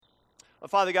Well,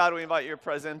 Father God, we invite your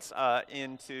presence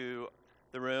into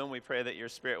the room. We pray that your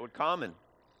Spirit would come and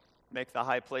make the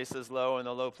high places low and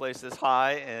the low places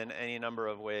high in any number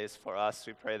of ways for us.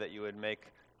 We pray that you would make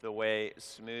the way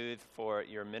smooth for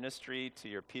your ministry to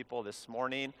your people this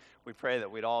morning. We pray that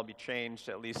we'd all be changed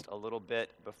at least a little bit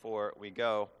before we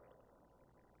go.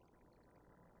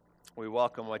 We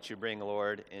welcome what you bring,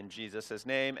 Lord, in Jesus'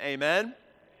 name. Amen.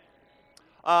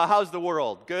 How's the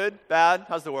world? Good? Bad?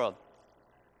 How's the world?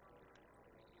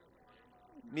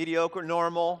 Mediocre,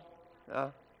 normal,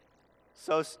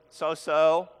 so.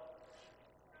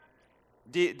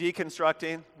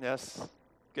 Deconstructing, yes,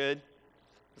 good.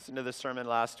 Listened to the sermon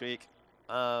last week.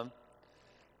 What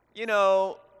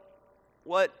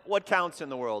counts in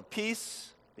the world?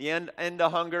 Peace, the end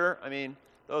of hunger. I mean,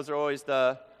 those are always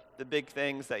the big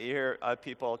things that you hear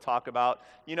people talk about.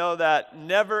 You know that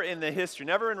never in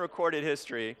recorded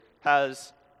history,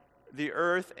 has the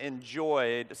earth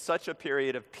enjoyed such a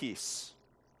period of peace.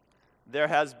 There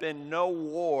has been no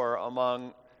war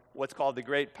among what's called the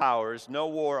great powers, no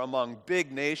war among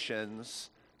big nations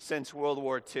since World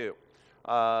War II.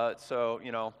 Over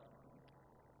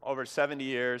 70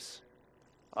 years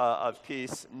of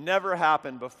peace never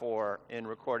happened before in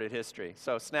recorded history.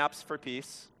 So snaps for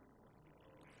peace.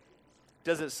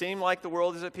 Does it seem like the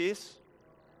world is at peace?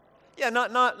 Yeah,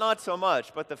 not so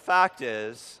much, but the fact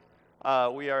is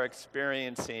we are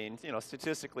experiencing,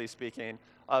 statistically speaking,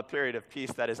 a period of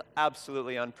peace that is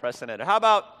absolutely unprecedented. How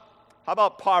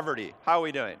about poverty? How are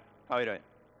we doing?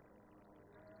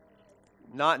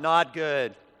 Not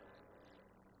good.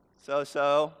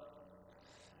 So.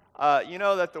 You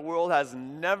know that the world has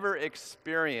never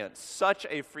experienced such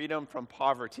a freedom from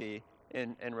poverty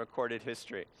in recorded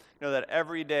history. You know that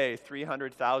every day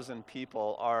 300,000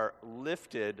 people are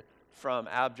lifted from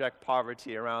abject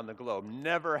poverty around the globe.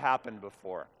 Never happened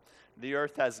before. The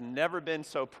earth has never been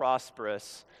so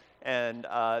prosperous, and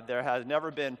there has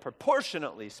never been,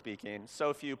 proportionately speaking,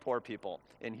 so few poor people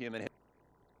in human history.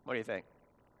 What do you think?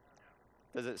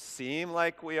 Does it seem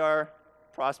like we are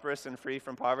prosperous and free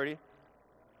from poverty?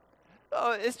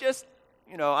 Oh, it's just,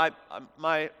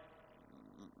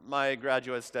 my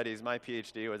graduate studies, my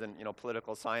PhD was in,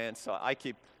 political science, so I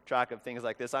keep track of things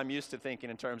like this. I'm used to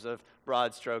thinking in terms of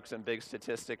broad strokes and big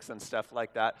statistics and stuff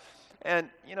like that. And,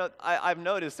 I've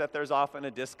noticed that there's often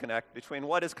a disconnect between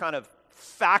what is kind of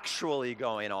factually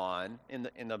going on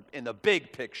in the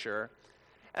big picture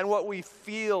and what we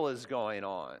feel is going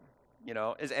on.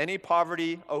 Is any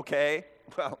poverty okay?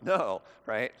 Well, no,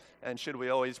 right? And should we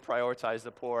always prioritize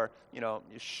the poor?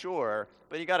 Sure,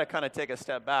 but you got to kind of take a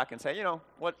step back and say,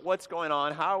 what's going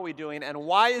on? How are we doing? And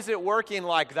why is it working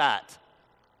like that?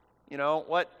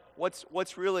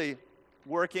 What's really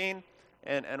working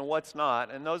and what's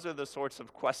not? And those are the sorts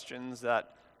of questions that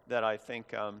I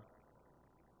think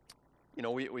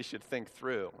we should think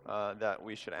through, that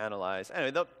we should analyze.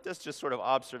 Anyway, that's just sort of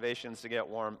observations to get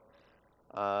warm.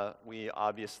 We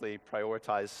obviously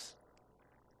prioritize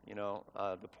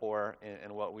the poor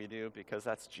in what we do because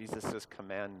that's Jesus'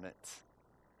 commandment.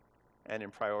 And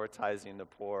in prioritizing the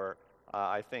poor,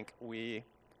 I think we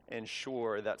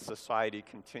ensure that society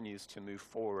continues to move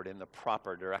forward in the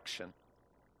proper direction.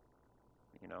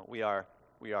 We are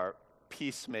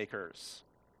peacemakers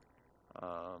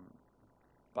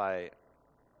by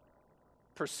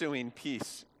pursuing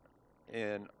peace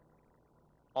in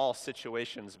all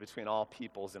situations between all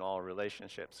peoples and all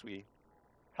relationships. We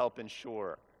help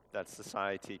ensure that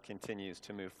society continues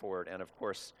to move forward. And of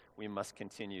course, we must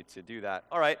continue to do that.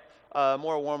 All right,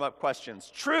 more warm-up questions.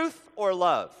 Truth or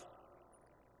love?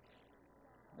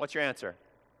 What's your answer?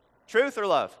 Truth or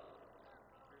love?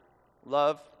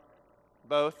 Love?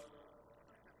 Both?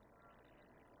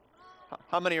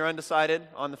 How many are undecided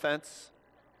on the fence?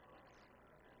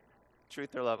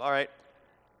 Truth or love? All right.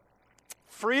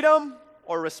 Freedom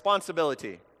or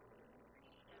responsibility?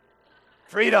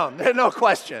 Freedom. No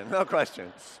question.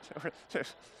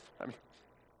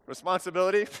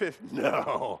 Responsibility?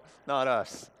 No, not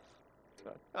us.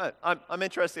 I'm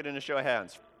interested in a show of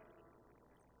hands.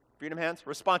 Freedom hands?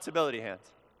 Responsibility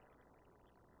hands.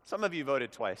 Some of you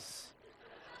voted twice.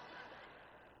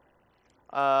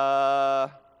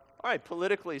 All right,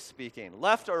 politically speaking,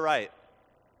 left or right?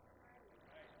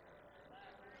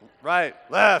 Right,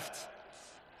 left.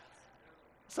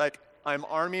 It's like I'm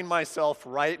arming myself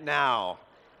right now.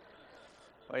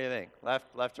 What do you think?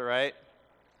 Left or right?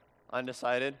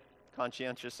 Undecided?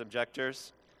 Conscientious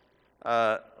objectors?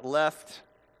 Left,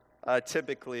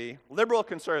 typically, liberal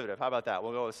conservative. How about that?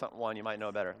 We'll go with one you might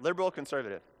know better. Liberal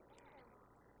conservative.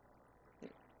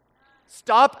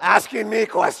 Stop asking me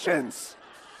questions.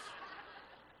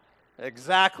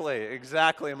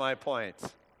 Exactly my point.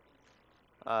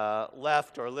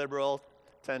 Left or liberal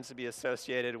tends to be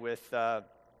associated with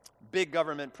big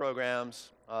government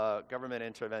programs, government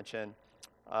intervention,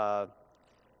 well,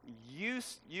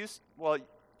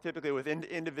 typically with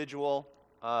individual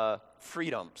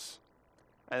freedoms.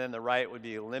 And then the right would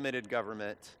be limited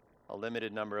government, a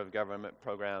limited number of government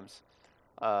programs,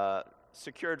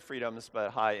 secured freedoms,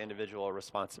 but high individual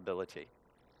responsibility.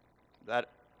 That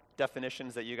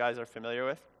definitions that you guys are familiar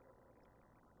with?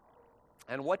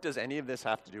 And what does any of this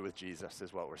have to do with Jesus,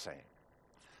 is what we're saying.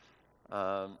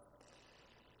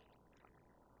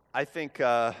 I think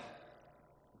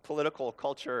political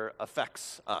culture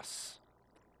affects us.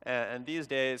 And these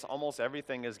days, almost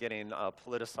everything is getting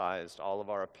politicized. All of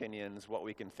our opinions, what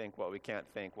we can think, what we can't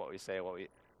think, what we say, what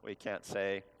we can't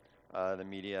say. The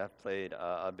media played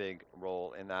a big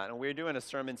role in that. And we're doing a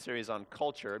sermon series on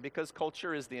culture because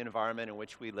culture is the environment in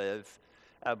which we live.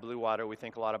 At Blue Water, we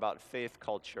think a lot about faith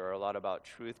culture, a lot about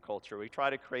truth culture. We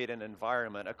try to create an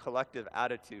environment, a collective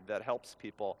attitude that helps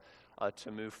people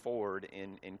to move forward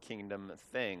in kingdom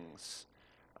things.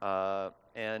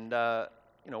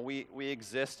 We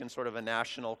exist in sort of a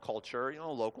national culture,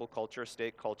 local culture,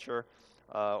 state culture,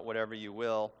 whatever you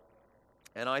will.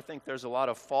 And I think there's a lot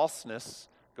of falseness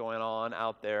going on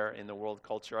out there in the world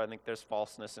culture. I think there's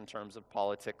falseness in terms of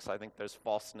politics. I think there's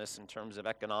falseness in terms of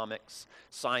economics,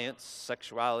 science,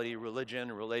 sexuality,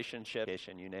 religion, relationship,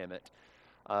 you name it.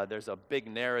 There's a big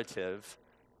narrative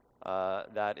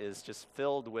that is just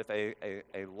filled with a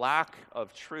lack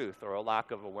of truth or a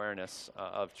lack of awareness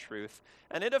of truth.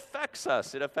 And it affects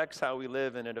us. It affects how we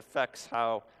live, and it affects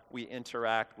how we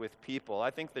interact with people.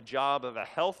 I think the job of a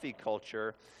healthy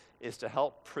culture is to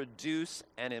help produce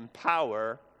and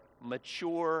empower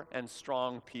mature and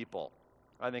strong people.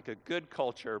 I think a good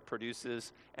culture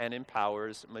produces and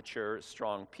empowers mature,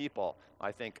 strong people.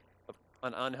 I think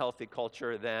an unhealthy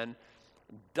culture then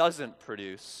doesn't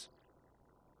produce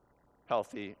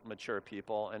healthy, mature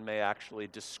people and may actually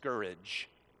discourage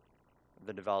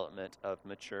the development of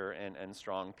mature and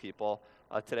strong people.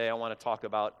 Today I want to talk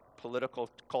about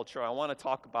political culture. I want to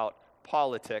talk about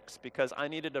politics because I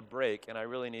needed a break and I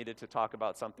really needed to talk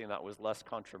about something that was less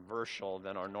controversial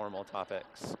than our normal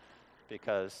topics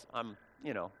because I'm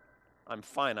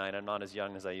finite. I'm not as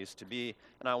young as I used to be,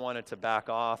 and I wanted to back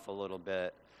off a little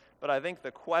bit. But I think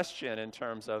the question in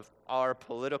terms of our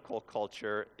political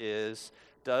culture is,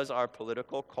 does our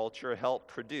political culture help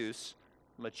produce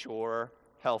mature,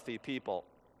 healthy people?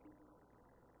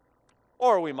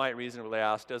 Or we might reasonably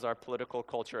ask, does our political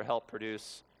culture help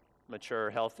produce mature,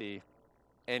 healthy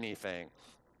anything?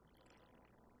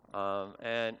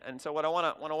 And so what I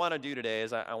want to do today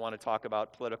is I want to talk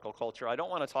about political culture. I don't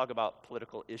want to talk about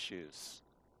political issues.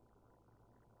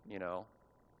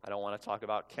 I don't want to talk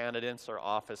about candidates or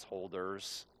office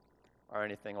holders or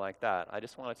anything like that. I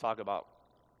just want to talk about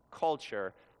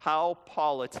culture, how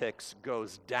politics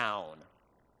goes down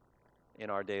in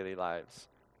our daily lives.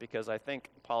 Because I think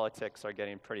politics are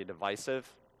getting pretty divisive.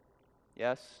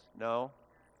 Yes? No?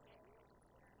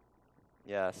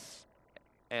 Yes.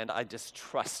 And I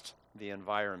distrust the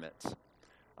environment.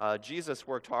 Jesus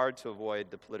worked hard to avoid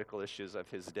the political issues of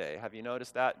his day. Have you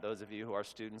noticed that? Those of you who are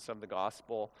students of the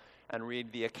gospel and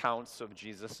read the accounts of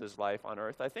Jesus' life on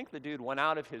earth, I think the dude went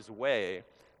out of his way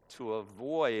to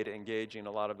avoid engaging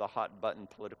a lot of the hot-button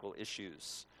political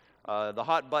issues. The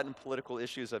hot-button political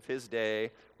issues of his day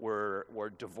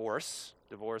were divorce.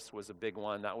 Divorce was a big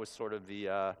one. That was sort of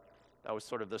the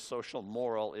social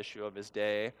moral issue of his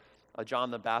day.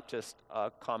 John the Baptist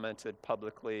commented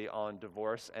publicly on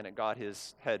divorce, and it got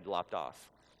his head lopped off.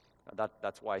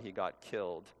 That's why he got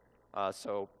killed.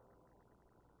 So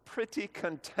pretty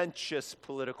contentious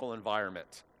political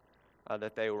environment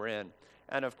that they were in.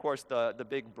 And of course, the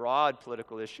big, broad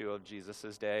political issue of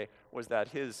Jesus' day was that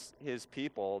his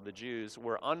people, the Jews,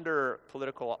 were under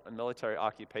political and military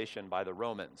occupation by the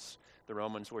Romans. The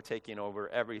Romans were taking over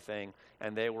everything,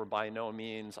 and they were by no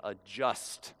means a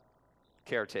just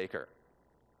caretaker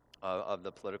of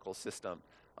the political system,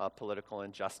 political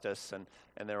injustice, and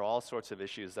there are all sorts of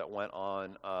issues that went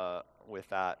on with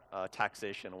that.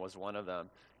 Taxation was one of them.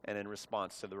 And in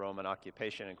response to the Roman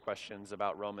occupation and questions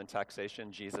about Roman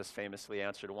taxation, Jesus famously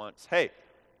answered once, "Hey,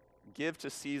 give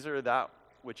to Caesar that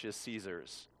which is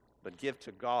Caesar's, but give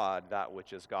to God that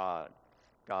which is God's."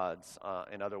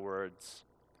 In other words,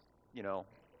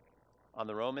 on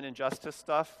the Roman injustice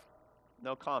stuff,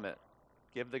 no comment.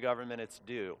 Give the government its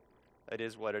due. It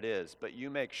is what it is. But you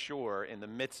make sure in the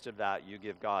midst of that you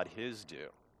give God his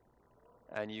due,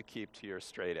 and you keep to your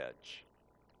straight edge.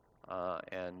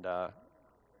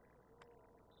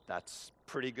 That's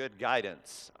pretty good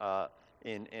guidance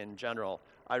in general.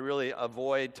 I really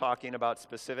avoid talking about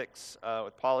specifics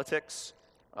with politics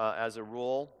as a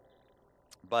rule.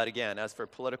 But again, as for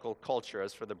political culture,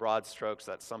 as for the broad strokes,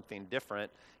 that's something different.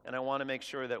 And I want to make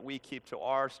sure that we keep to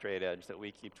our straight edge, that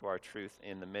we keep to our truth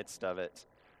in the midst of it.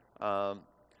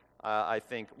 I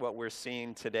think what we're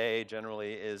seeing today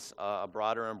generally is a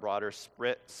broader and broader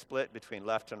split between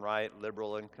left and right,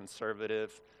 liberal and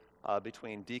conservative,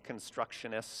 between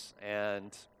deconstructionists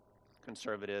and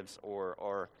conservatives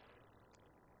or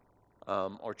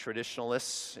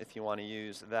traditionalists, if you want to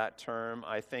use that term.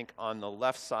 I think on the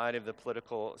left side of the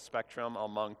political spectrum,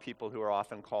 among people who are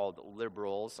often called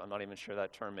liberals, I'm not even sure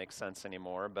that term makes sense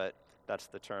anymore, but that's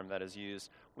the term that is used.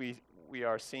 We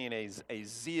are seeing a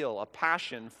zeal, a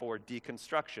passion for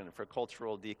deconstruction, for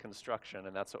cultural deconstruction,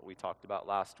 and that's what we talked about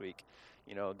last week.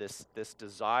 You know, this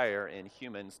desire in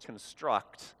humans to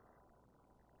construct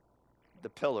the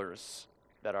pillars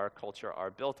that our culture are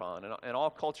built on. And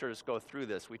all cultures go through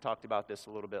this. We talked about this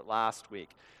a little bit last week.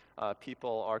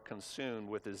 People are consumed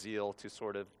with a zeal to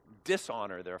sort of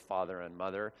dishonor their father and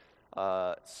mother,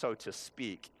 so to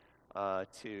speak,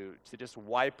 to just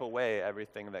wipe away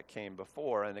everything that came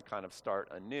before and to kind of start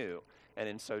anew. And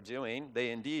in so doing, they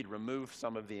indeed remove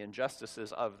some of the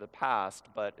injustices of the past,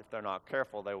 but if they're not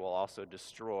careful, they will also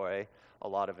destroy a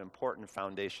lot of important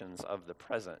foundations of the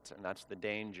present. And that's the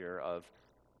danger of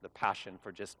the passion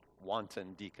for just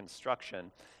wanton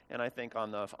deconstruction. And I think on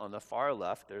the far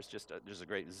left, there's a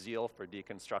great zeal for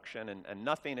deconstruction, and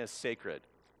nothing is sacred,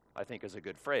 I think is a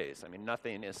good phrase. I mean,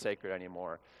 nothing is sacred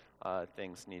anymore.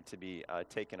 Things need to be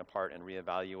taken apart and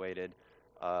reevaluated,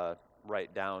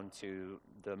 right down to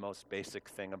the most basic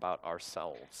thing about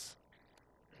ourselves.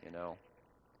 You know,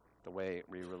 the way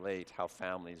we relate, how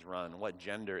families run, what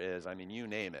gender is. I mean, you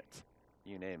name it.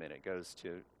 You name it. It goes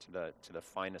to the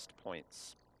finest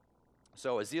points.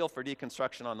 So a zeal for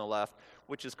deconstruction on the left,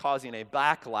 which is causing a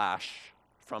backlash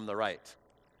from the right.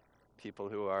 People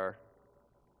who are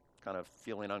kind of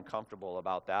feeling uncomfortable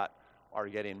about that are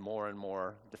getting more and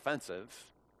more defensive,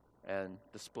 and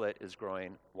the split is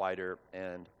growing wider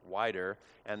and wider.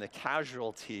 And the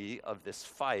casualty of this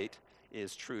fight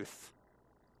is truth.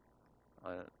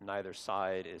 Neither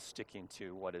side is sticking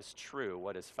to what is true,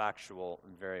 what is factual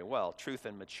very well. Truth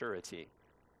and maturity.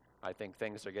 I think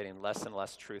things are getting less and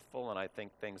less truthful, and I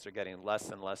think things are getting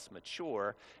less and less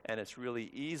mature, and it's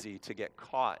really easy to get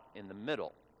caught in the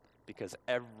middle because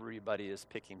everybody is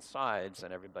picking sides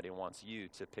and everybody wants you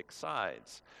to pick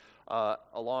sides.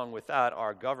 Along with that,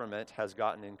 our government has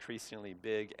gotten increasingly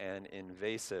big and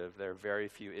invasive. There are very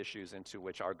few issues into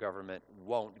which our government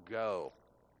won't go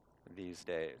these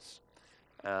days.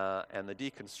 And the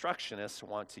deconstructionists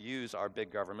want to use our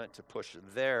big government to push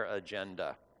their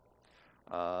agenda.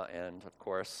 And of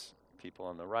course, people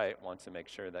on the right want to make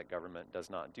sure that government does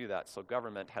not do that. So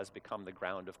government has become the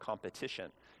ground of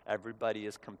competition. Everybody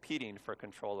is competing for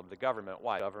control of the government.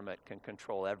 Why? Government can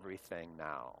control everything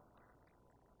now.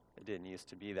 It didn't used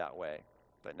to be that way.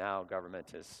 But now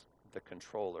government is the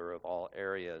controller of all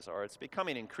areas, or it's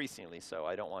becoming increasingly so.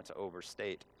 I don't want to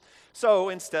overstate. So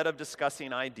instead of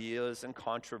discussing ideas and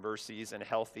controversies in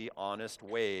healthy, honest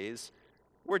ways,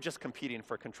 we're just competing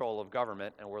for control of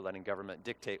government, and we're letting government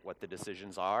dictate what the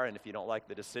decisions are. And if you don't like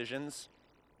the decisions,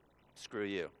 screw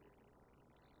you.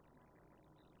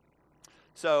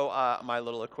 So my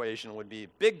little equation would be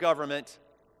big government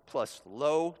plus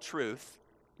low truth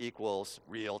equals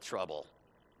real trouble.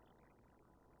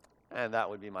 And that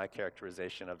would be my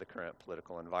characterization of the current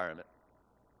political environment.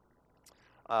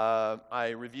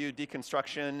 I reviewed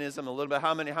deconstructionism a little bit.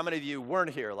 How many of you weren't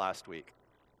here last week?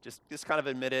 Just kind of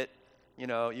admit it. You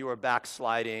know, you were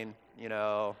backsliding, you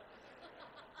know,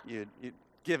 you'd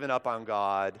given up on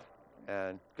God,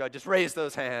 and God, just raise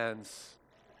those hands.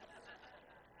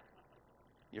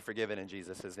 You're forgiven in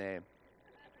Jesus' name.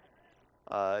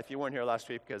 If you weren't here last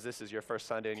week because this is your first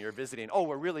Sunday and you're visiting,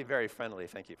 we're really very friendly.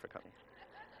 Thank you for coming.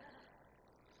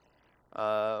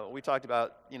 We talked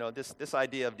about, you know, this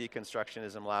idea of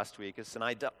deconstructionism last week. It's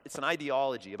an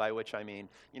ideology, by which I mean,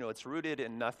 you know, it's rooted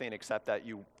in nothing except that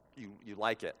you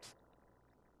like it.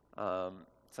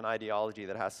 It's an ideology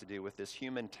that has to do with this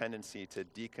human tendency to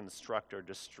deconstruct or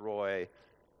destroy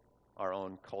our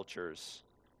own cultures,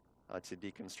 to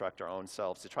deconstruct our own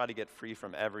selves, to try to get free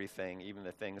from everything, even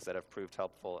the things that have proved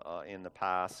helpful in the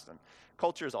past. And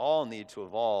cultures all need to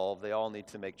evolve. They all need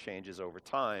to make changes over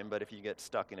time. But if you get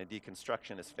stuck in a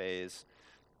deconstructionist phase,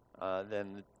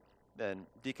 then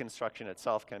deconstruction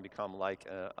itself can become like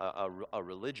a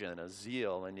religion, a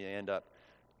zeal, and you end up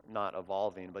not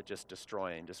evolving, but just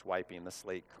destroying, just wiping the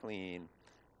slate clean.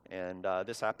 And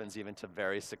this happens even to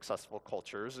very successful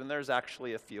cultures. And there's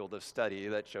actually a field of study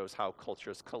that shows how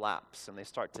cultures collapse and they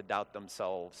start to doubt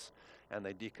themselves and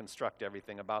they deconstruct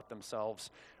everything about themselves.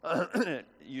 It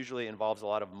usually involves a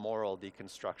lot of moral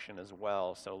deconstruction as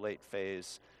well. So late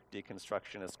phase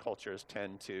deconstructionist cultures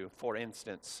tend to, for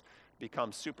instance,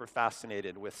 become super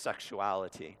fascinated with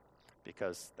sexuality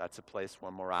because that's a place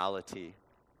where morality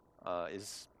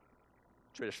is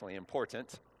traditionally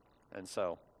important. And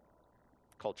so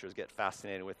cultures get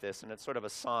fascinated with this, and it's sort of a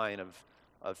sign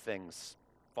of things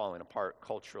falling apart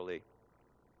culturally,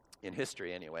 in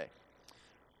history anyway.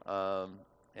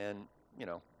 And,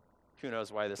 who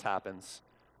knows why this happens.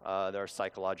 There are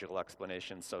psychological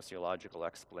explanations, sociological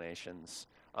explanations,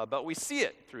 but we see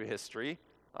it through history.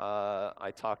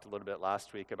 I talked a little bit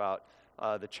last week about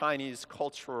the Chinese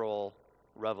Cultural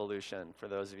Revolution, for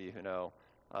those of you who know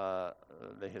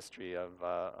the history of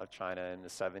China in the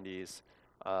 70s.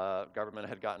 Government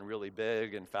had gotten really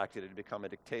big. In fact, it had become a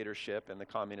dictatorship, and the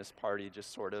Communist Party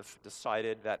just sort of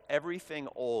decided that everything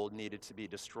old needed to be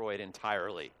destroyed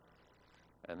entirely.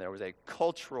 And there was a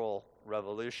cultural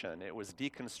revolution. It was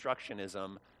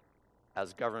deconstructionism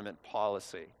as government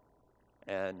policy.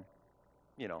 And,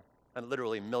 and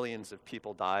literally millions of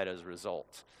people died as a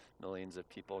result. Millions of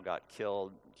people got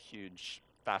killed. Huge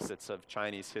facets of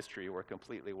Chinese history were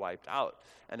completely wiped out.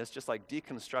 And it's just like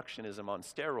deconstructionism on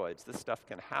steroids. This stuff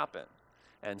can happen.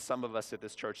 And some of us at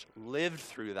this church lived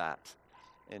through that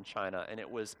in China, and it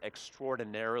was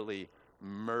extraordinarily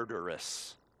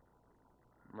murderous.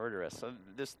 So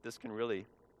this could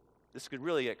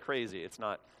really get crazy. It's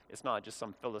not just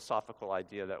some philosophical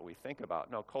idea that we think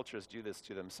about. No, cultures do this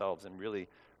to themselves in really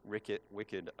wicked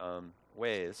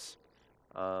ways.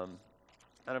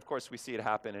 And of course, we see it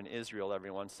happen in Israel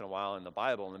every once in a while in the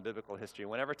Bible and in biblical history.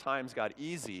 Whenever times got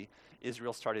easy,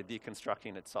 Israel started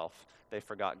deconstructing itself. They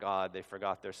forgot God. They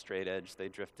forgot their straight edge. They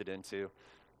drifted into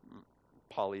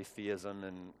polytheism,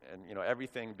 and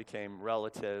everything became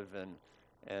relative,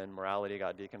 and morality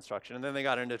got deconstruction. And then they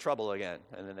got into trouble again,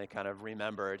 and then they kind of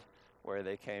remembered where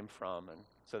they came from. And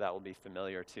so that will be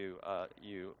familiar to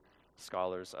you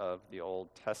scholars of the Old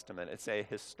Testament. It's a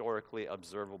historically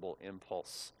observable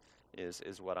impulse,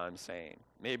 is what I'm saying.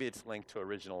 Maybe it's linked to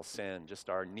original sin, just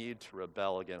our need to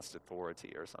rebel against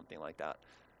authority or something like that.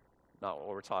 Not what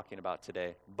we're talking about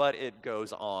today. But it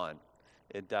goes on.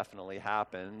 It definitely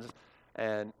happens.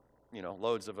 And,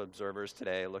 loads of observers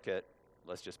today look at,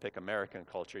 let's just pick American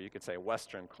culture. You could say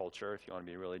Western culture if you want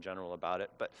to be really general about it.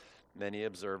 But many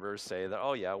observers say that,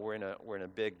 oh yeah, we're in a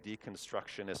big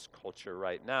deconstructionist culture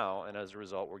right now, and as a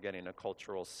result, we're getting a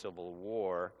cultural civil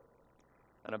war.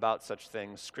 And about such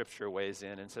things, Scripture weighs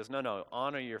in and says, no,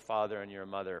 honor your father and your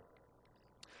mother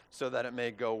so that it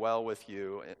may go well with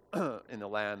you in the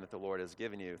land that the Lord has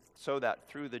given you, so that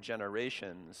through the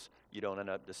generations you don't end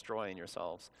up destroying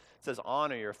yourselves. It says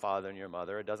honor your father and your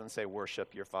mother. It doesn't say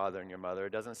worship your father and your mother.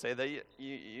 It doesn't say that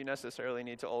you necessarily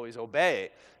need to always obey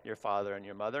your father and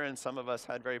your mother. And some of us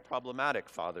had very problematic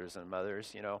fathers and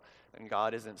mothers, and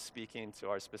God isn't speaking to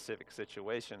our specific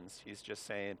situations. He's just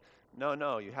saying,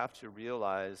 no, you have to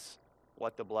realize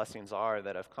what the blessings are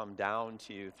that have come down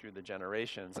to you through the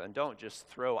generations, and don't just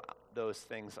throw those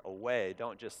things away.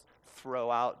 Don't just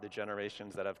throw out the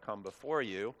generations that have come before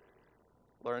you.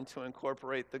 Learn to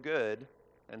incorporate the good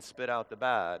and spit out the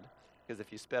bad, because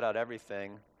if you spit out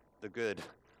everything, the good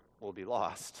will be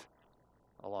lost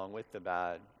along with the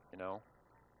bad,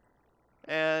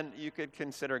 And you could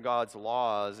consider God's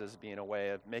laws as being a way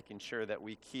of making sure that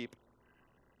we keep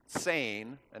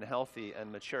sane and healthy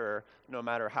and mature no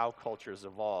matter how cultures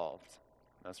evolved.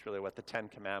 That's really what the Ten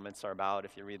Commandments are about.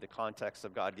 If you read the context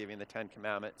of God giving the Ten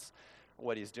Commandments,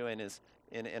 what he's doing is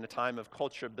in a time of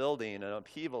culture building and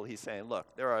upheaval, he's saying, look,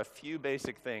 there are a few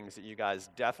basic things that you guys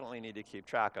definitely need to keep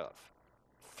track of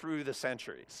through the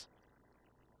centuries.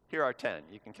 Here are 10.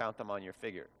 You can count them on your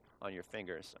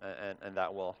fingers, and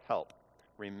that will help.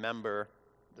 Remember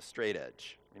the straight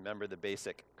edge. Remember the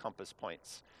basic compass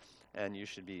points, and you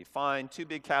should be fine. Two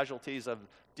big casualties of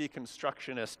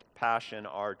deconstructionist passion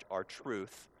are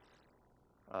truth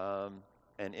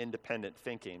and independent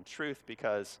thinking. Truth,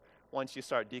 because once you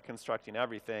start deconstructing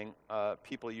everything,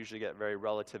 people usually get very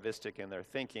relativistic in their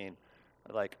thinking.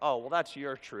 Like, oh, well, that's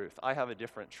your truth. I have a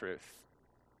different truth.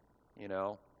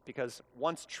 Because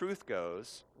once truth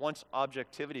goes, once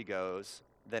objectivity goes,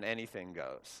 then anything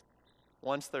goes.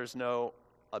 Once there's no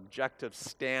objective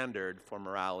standard for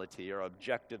morality or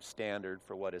objective standard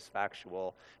for what is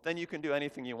factual, then you can do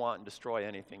anything you want and destroy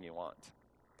anything you want.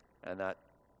 And that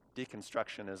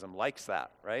deconstructionism likes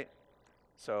that, right?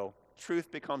 So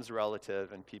truth becomes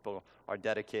relative, and people are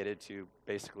dedicated to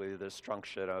basically the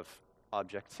destruction of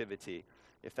objectivity,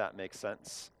 if that makes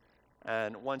sense.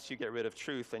 And once you get rid of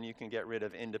truth, then you can get rid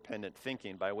of independent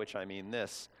thinking, by which I mean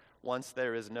this. Once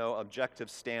there is no objective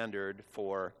standard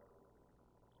for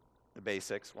the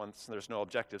basics, once there's no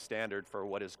objective standard for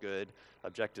what is good,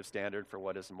 objective standard for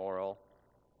what is moral,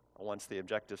 once the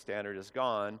objective standard is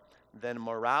gone, then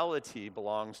morality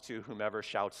belongs to whomever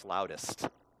shouts loudest.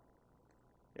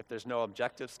 If there's no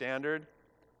objective standard,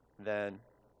 then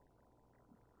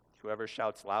whoever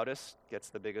shouts loudest gets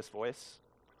the biggest voice.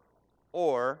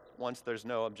 Or, once there's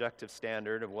no objective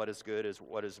standard of what is good, is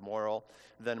what is moral,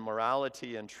 then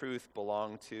morality and truth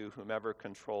belong to whomever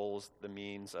controls the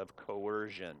means of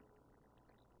coercion.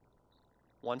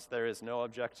 Once there is no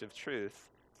objective truth,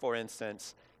 for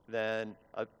instance, then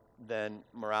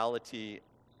morality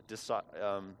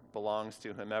belongs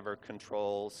to whomever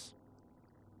controls,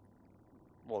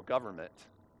 government,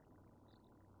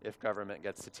 if government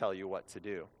gets to tell you what to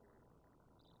do.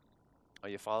 Are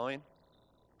you following?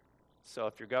 So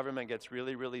if your government gets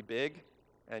really, really big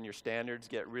and your standards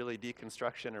get really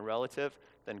deconstruction and relative,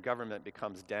 then government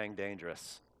becomes dang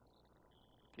dangerous,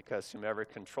 because whomever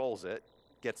controls it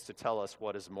gets to tell us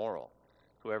what is moral.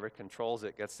 Whoever controls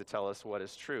it gets to tell us what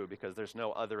is true, because there's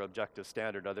no other objective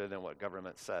standard other than what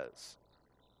government says.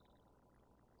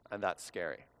 And that's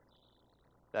scary.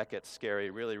 That gets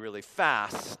scary really, really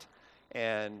fast.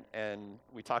 And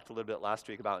we talked a little bit last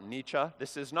week about Nietzsche.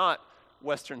 This is not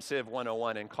Western Civ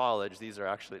 101 in college. This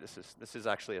is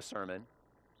actually a sermon.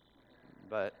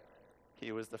 But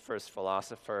he was the first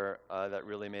philosopher that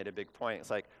really made a big point. It's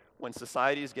like, when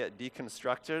societies get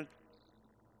deconstructed,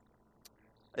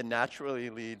 it naturally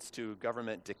leads to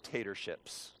government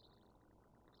dictatorships.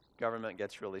 Government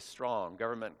gets really strong.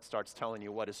 Government starts telling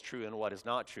you what is true and what is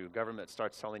not true. Government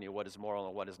starts telling you what is moral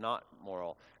and what is not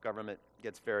moral. Government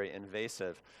gets very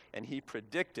invasive. And he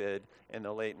predicted in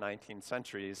the late 19th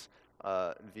centuries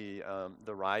the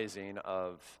rising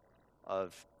of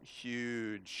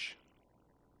huge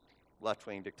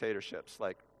left-wing dictatorships,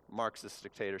 like Marxist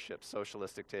dictatorships,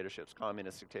 socialist dictatorships,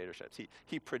 communist dictatorships.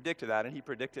 He predicted that, and he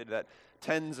predicted that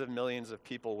tens of millions of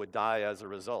people would die as a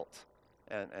result.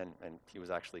 And he was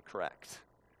actually correct.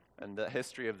 And the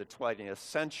history of the 20th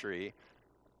century,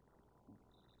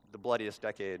 the bloodiest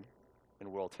decade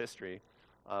in world history,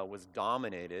 was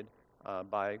dominated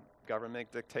by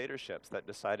government dictatorships that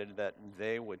decided that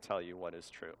they would tell you what is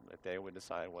true, that they would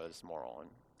decide what is moral. And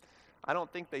I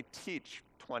don't think they teach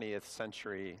 20th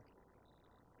century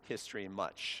history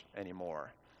much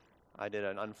anymore. I did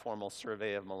an informal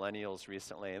survey of millennials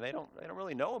recently, and they don't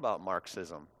really know about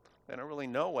Marxism. They don't really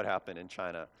know what happened in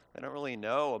China. They don't really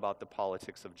know about the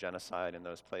politics of genocide in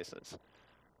those places.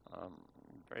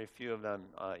 Very few of them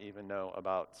even know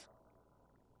about,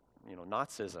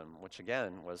 Nazism, which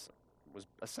again was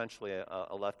essentially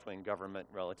a left-wing government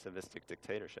relativistic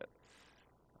dictatorship.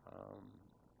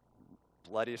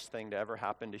 Bloodiest thing to ever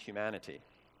happen to humanity.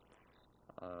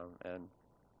 And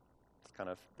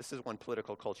this is when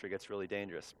political culture gets really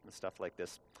dangerous and stuff like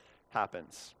this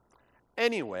happens.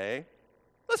 Anyway,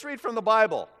 let's read from the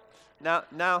Bible. Now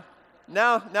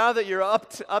that you're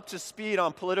up to speed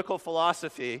on political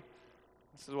philosophy,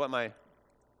 this is what my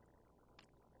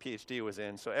PhD was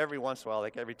in. So every once in a while,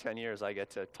 like every 10 years, I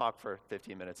get to talk for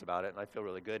 15 minutes about it, and I feel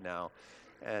really good now.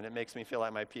 And it makes me feel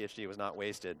like my PhD was not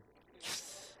wasted.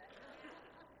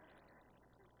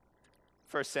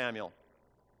 1 Samuel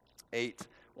 8,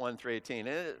 1 through 18.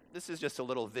 This is just a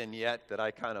little vignette that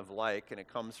I kind of like, and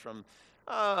it comes from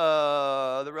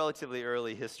the relatively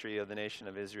early history of the nation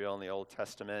of Israel in the Old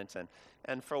Testament.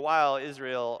 And for a while,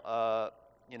 Israel,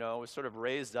 was sort of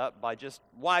raised up by just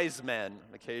wise men,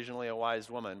 occasionally a wise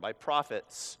woman, by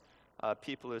prophets,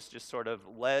 people who just sort of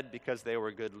led because they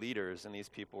were good leaders, and these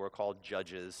people were called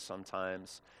judges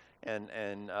sometimes.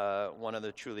 And one of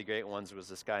the truly great ones was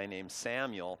this guy named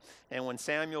Samuel. And when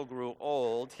Samuel grew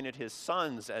old, he needed his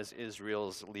sons as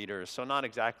Israel's leaders. So not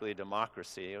exactly a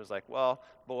democracy. It was like, well,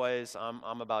 boys,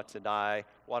 I'm about to die.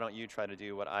 Why don't you try to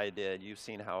do what I did? You've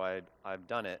seen how I've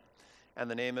done it. And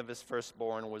the name of his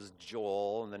firstborn was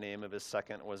Joel, and the name of his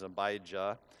second was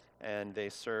Abijah. And they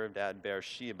served at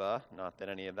Beersheba. Not that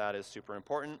any of that is super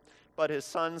important. But his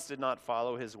sons did not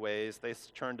follow his ways. They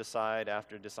turned aside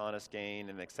after dishonest gain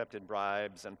and accepted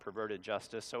bribes and perverted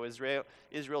justice. So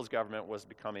Israel's government was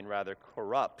becoming rather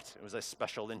corrupt. It was a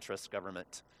special interest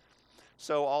government.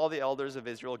 So all the elders of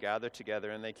Israel gathered together,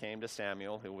 and they came to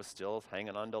Samuel, who was still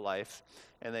hanging on to life.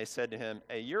 And they said to him,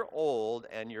 "Hey, you're old,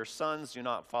 and your sons do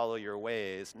not follow your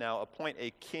ways. Now appoint a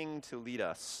king to lead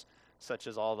us." such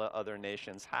as all the other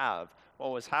nations have.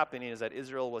 What was happening is that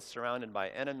Israel was surrounded by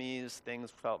enemies.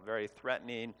 Things felt very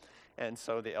threatening. And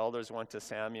so the elders went to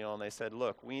Samuel and they said,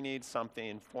 look, we need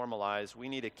something formalized. We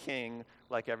need a king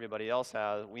like everybody else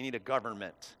has. We need a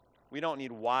government. We don't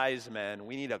need wise men.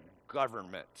 We need a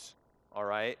government, all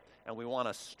right? And we want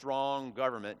a strong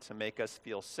government to make us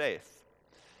feel safe.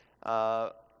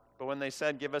 But when they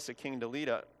said, give us a king to lead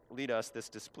us, this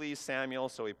displeased Samuel.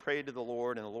 So he prayed to the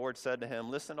Lord, and the Lord said to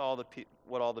him, listen to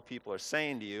what all the people are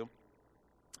saying to you.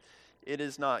 It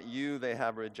is not you they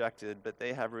have rejected, but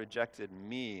they have rejected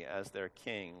me as their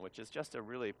king, which is just a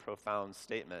really profound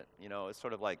statement. You know, it's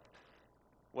sort of like,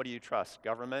 what do you trust,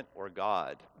 government or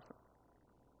God?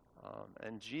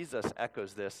 And Jesus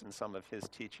echoes this in some of his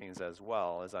teachings as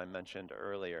well, as I mentioned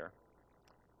earlier.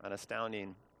 An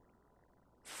astounding,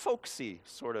 folksy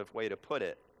sort of way to put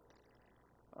it.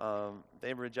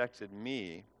 They've rejected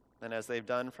me. And as they've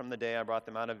done from the day I brought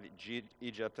them out of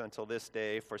Egypt until this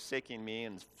day, forsaking me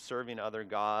and serving other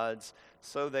gods,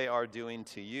 so they are doing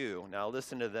to you. Now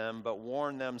listen to them, but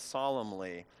warn them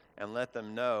solemnly, and let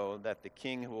them know that the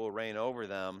king who will reign over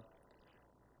them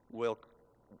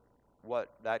what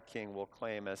that king will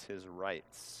claim as his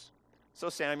rights. So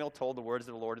Samuel told the words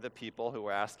of the Lord to the people who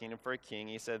were asking him for a king.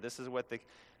 He said, this is what the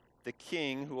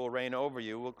king who will reign over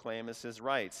you will claim as his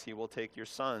rights. He will take your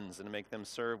sons and make them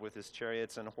serve with his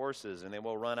chariots and horses, and they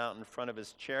will run out in front of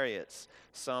his chariots.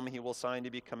 Some he will assign to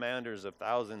be commanders of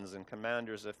thousands and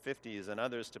commanders of 50s, and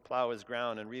others to plow his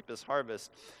ground and reap his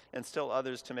harvest, and still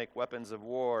others to make weapons of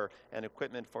war and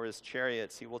equipment for his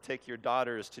chariots. He will take your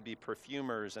daughters to be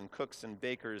perfumers and cooks and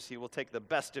bakers. He will take the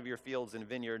best of your fields and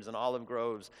vineyards and olive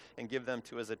groves and give them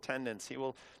to his attendants. He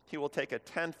will take a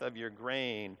tenth of your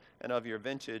grain and of your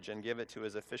vintage and give it to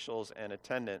his officials and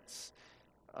attendants.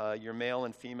 Your male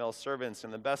and female servants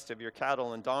and the best of your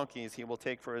cattle and donkeys he will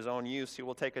take for his own use. He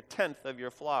will take a tenth of your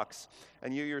flocks,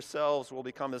 and you yourselves will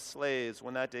become his slaves.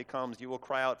 When that day comes, you will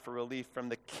cry out for relief from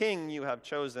the king you have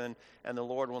chosen, and the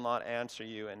Lord will not answer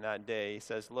you in that day. He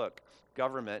says, look,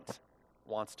 government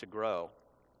wants to grow.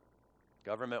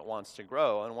 Government wants to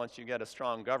grow, and once you get a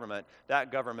strong government, that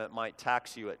government might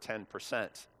tax you at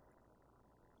 10%.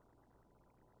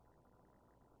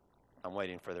 I'm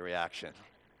waiting for the reaction.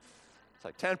 It's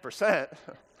like 10%.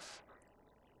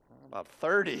 About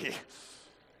 30.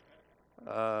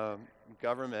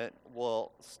 Government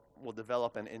will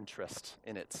develop an interest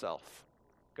in itself.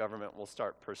 Government will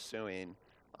start pursuing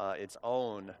its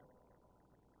own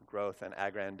growth and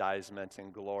aggrandizement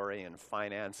and glory and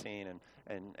financing,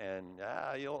 and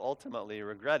you'll ultimately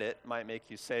regret it. It might make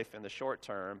you safe in the short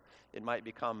term. It might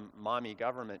become mommy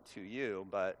government to you,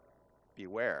 but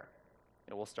beware.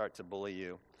 It will start to bully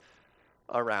you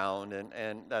around,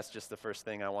 and that's just the first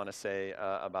thing I want to say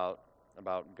about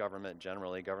government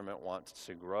generally. Government wants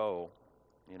to grow.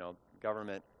 You know,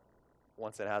 government,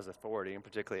 once it has authority, and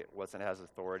particularly once it has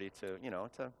authority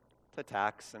to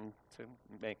tax and to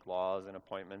make laws and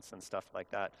appointments and stuff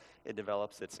like that, it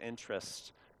develops its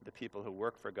interests. The people who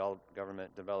work for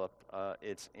government develop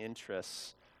its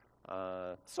interests.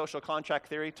 Social contract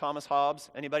theory, Thomas Hobbes,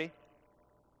 anybody?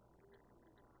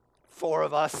 4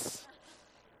 of us.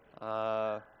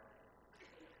 I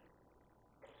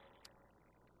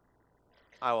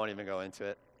won't even go into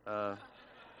it.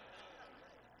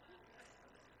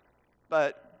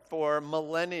 But for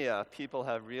millennia, people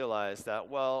have realized that,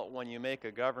 well, when you make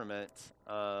a government,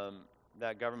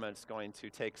 that government's going to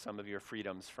take some of your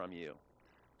freedoms from you.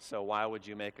 So why would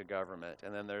you make a government?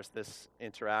 And then there's this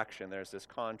interaction, there's this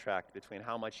contract between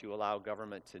how much you allow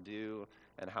government to do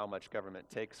and how much government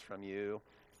takes from you.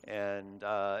 And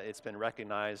it's been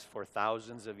recognized for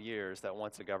thousands of years that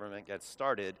once a government gets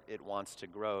started, it wants to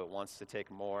grow. It wants to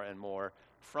take more and more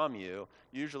from you.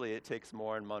 Usually it takes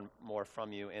more and more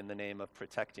from you in the name of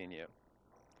protecting you,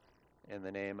 in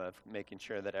the name of making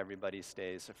sure that everybody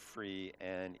stays free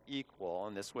and equal.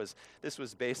 And this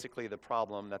was basically the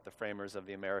problem that the framers of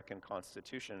the American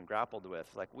Constitution grappled with.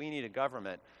 Like, we need a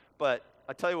government, but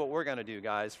I tell you what we're going to do,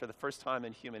 guys. For the first time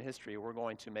in human history, we're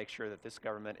going to make sure that this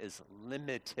government is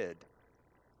limited.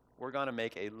 We're going to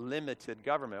make a limited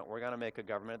government. We're going to make a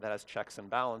government that has checks and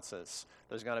balances.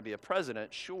 There's going to be a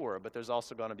president, sure, but there's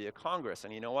also going to be a Congress.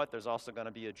 And you know what? There's also going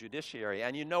to be a judiciary.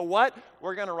 And you know what?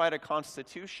 We're going to write a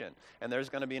constitution. And there's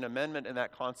going to be an amendment in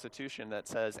that constitution that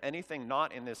says anything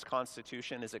not in this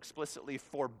constitution is explicitly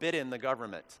forbidden the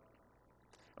government.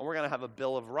 And we're going to have a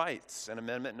Bill of Rights. And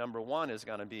amendment number 1 is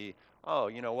going to be, oh,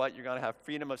 you know what? You're going to have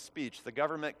freedom of speech. The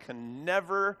government can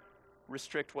never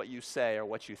restrict what you say or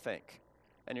what you think.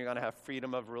 And you're going to have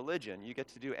freedom of religion. You get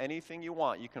to do anything you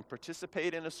want. You can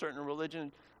participate in a certain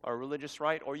religion or religious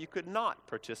rite, or you could not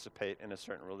participate in a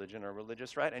certain religion or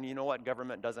religious rite. And you know what?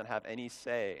 Government doesn't have any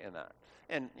say in that.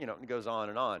 And, it goes on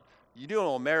and on. You do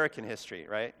know American history,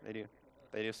 right? They do.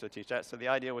 They do so teach that. So the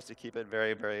idea was to keep it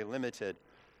very, very limited.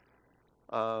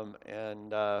 I don't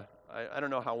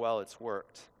know how well it's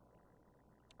worked.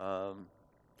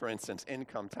 For instance,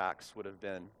 income tax would have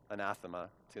been anathema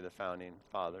to the founding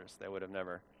fathers. They would have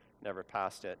never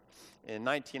passed it. In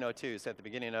 1902, so at the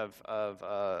beginning of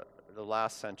the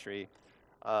last century,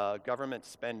 government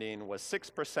spending was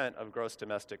 6% of gross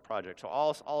domestic product. So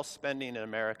all spending in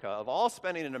America, of all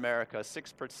spending in America,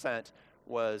 6%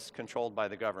 was controlled by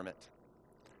the government.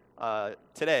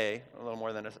 Today, a little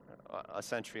more than a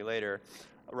century later,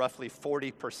 roughly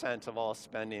 40% of all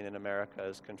spending in America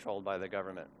is controlled by the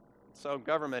government. So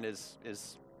government is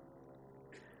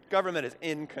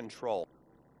in control.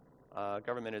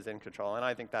 Government is in control, and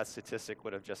I think that statistic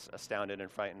would have just astounded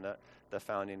and frightened the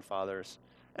founding fathers.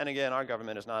 And again, our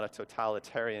government is not a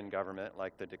totalitarian government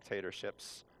like the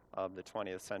dictatorships of the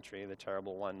 20th century, the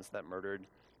terrible ones that murdered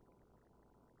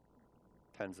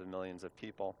tens of millions of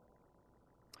people.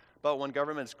 But when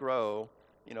governments grow,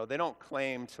 they don't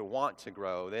claim to want to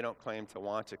grow. They don't claim to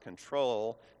want to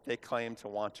control. They claim to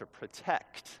want to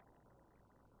protect.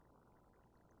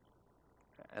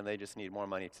 And they just need more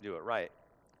money to do it right,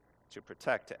 to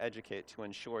protect, to educate, to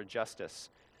ensure justice.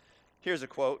 Here's a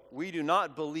quote: "We do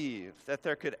not believe that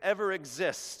there could ever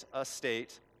exist a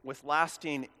state with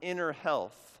lasting inner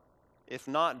health if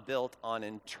not built on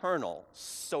internal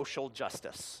social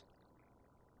justice."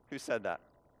 Who said that?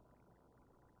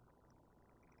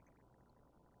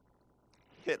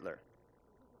 Hitler.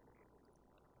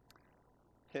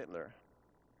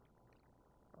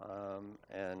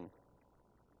 And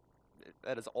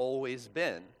that has always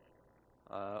been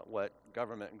what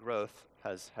government growth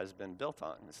has been built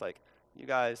on. It's like, you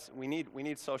guys, we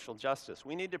need social justice.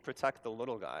 We need to protect the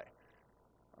little guy.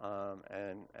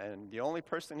 And the only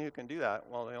person who can do that,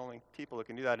 well, the only people who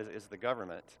can do that is the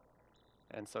government.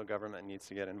 And so government needs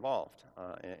to get involved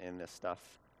in this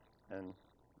stuff. And,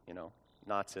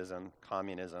 Nazism,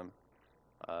 communism,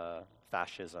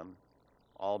 fascism,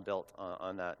 all built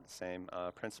on that same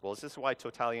principles. This is why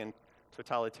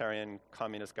totalitarian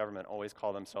communist government always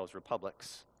call themselves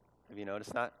republics. Have you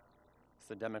noticed that? It's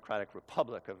the Democratic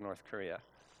Republic of North Korea,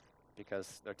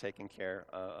 because they're taking care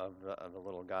of the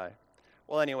little guy.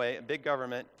 Well, anyway, big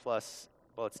government plus,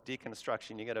 it's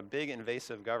deconstruction. You get a big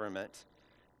invasive government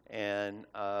and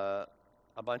a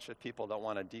bunch of people that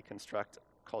want to deconstruct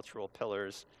cultural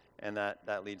pillars, and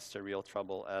that leads to real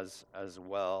trouble as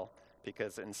well,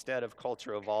 because instead of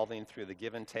culture evolving through the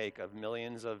give and take of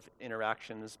millions of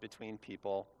interactions between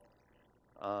people,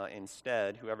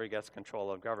 instead, whoever gets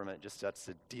control of government just gets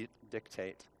to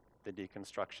dictate the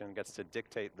deconstruction, gets to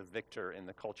dictate the victor in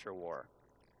the culture war.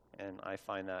 And I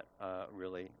find that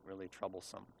really, really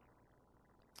troublesome.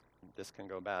 This can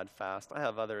go bad fast. I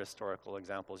have other historical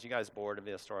examples. You guys bored of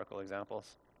the historical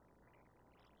examples?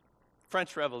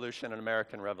 French Revolution and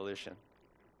American Revolution.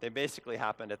 They basically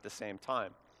happened at the same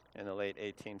time in the late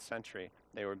 18th century.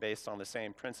 They were based on the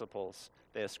same principles.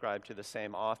 They ascribed to the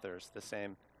same authors, the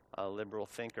same liberal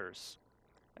thinkers.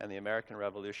 And the American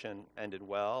Revolution ended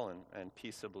well and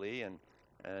peaceably and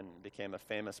became a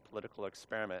famous political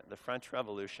experiment. The French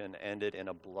Revolution ended in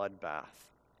a bloodbath.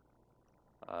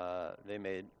 They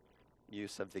made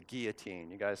use of the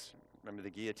guillotine. You guys remember the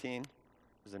guillotine?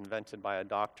 It was invented by a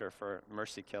doctor for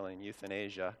mercy killing,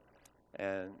 euthanasia.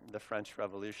 And the French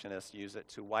revolutionists used it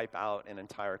to wipe out an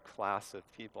entire class of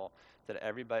people. That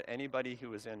anybody who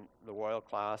was in the royal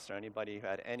class or anybody who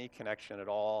had any connection at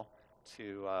all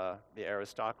to the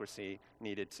aristocracy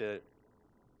needed to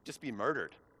just be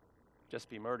murdered.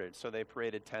 So they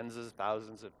paraded tens of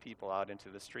thousands of people out into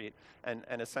the street and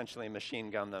essentially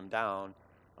machine gunned them down.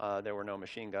 There were no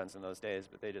machine guns in those days,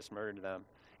 but they just murdered them.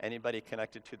 Anybody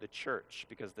connected to the church,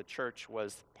 because the church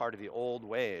was part of the old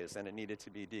ways and it needed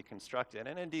to be deconstructed.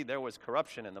 And indeed, there was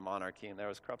corruption in the monarchy and there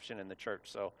was corruption in the church.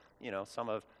 So, some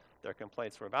of their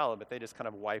complaints were valid, but they just kind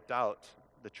of wiped out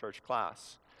the church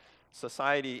class.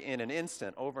 Society, in an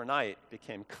instant, overnight,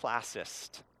 became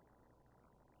classist.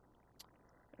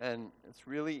 And it's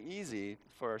really easy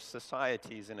for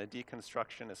societies in a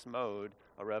deconstructionist mode,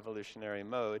 a revolutionary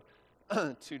mode,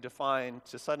 to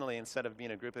suddenly, instead of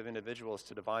being a group of individuals,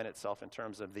 to define itself in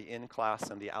terms of the in-class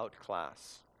and the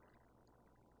out-class.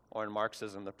 Or in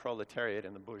Marxism, the proletariat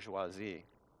and the bourgeoisie.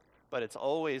 But it's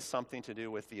always something to do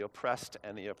with the oppressed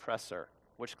and the oppressor.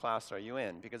 Which class are you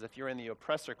in? Because if you're in the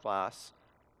oppressor class,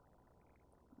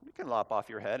 you can lop off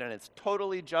your head and it's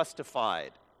totally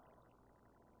justified.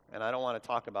 and I don't want to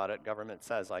talk about it. Government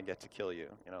says I get to kill you,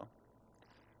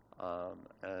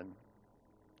 and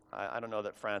I don't know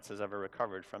that France has ever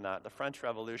recovered from that. The French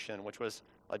Revolution, which was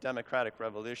a democratic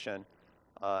revolution,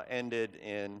 ended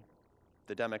in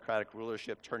the democratic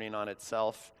rulership turning on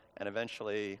itself, and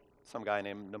eventually some guy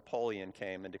named Napoleon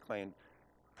came and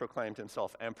proclaimed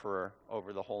himself emperor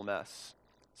over the whole mess.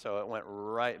 So it went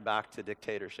right back to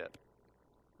dictatorship,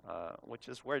 which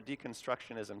is where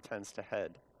deconstructionism tends to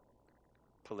head,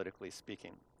 politically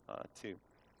speaking, to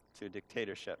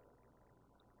dictatorship.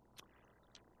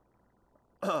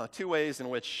 Two ways in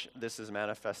which this is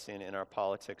manifesting in our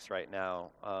politics right now.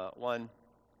 One,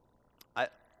 I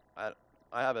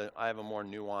have a more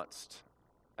nuanced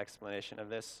explanation of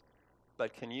this,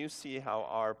 but can you see how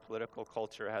our political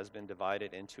culture has been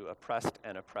divided into oppressed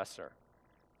and oppressor?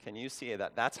 Can you see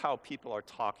that? That's how people are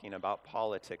talking about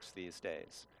politics these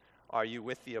days. Are you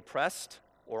with the oppressed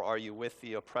or are you with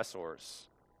the oppressors?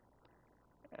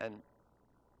 And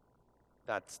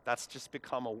that's just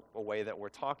become a way that we're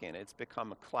talking. It's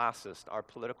become classist. Our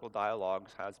political dialogue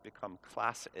has become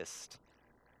classist.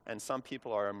 And some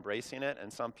people are embracing it,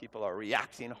 and some people are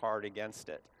reacting hard against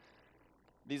it.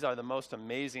 These are the most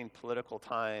amazing political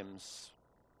times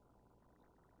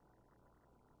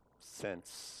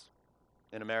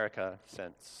in America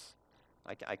since,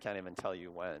 I can't even tell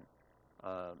you when.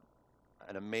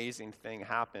 An amazing thing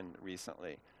happened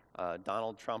recently.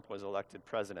 Donald Trump was elected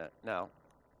president. Now,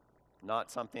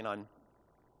 not something I'm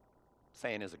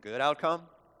saying is a good outcome,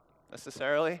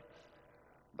 necessarily,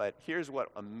 but here's what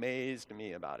amazed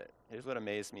me about it. Here's what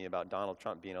amazed me about Donald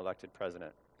Trump being elected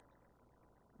president.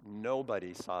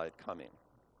 Nobody saw it coming.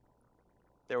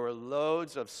 There were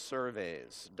loads of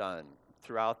surveys done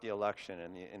throughout the election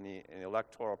and in the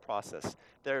electoral process.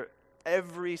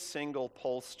 Every single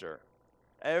pollster,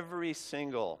 every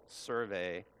single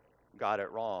survey got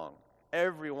it wrong.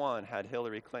 Everyone had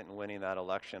Hillary Clinton winning that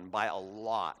election by a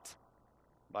lot.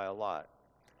 By a lot.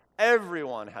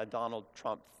 Everyone had Donald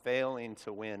Trump failing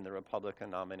to win the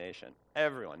Republican nomination.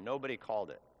 Everyone. Nobody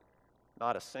called it.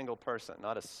 Not a single person,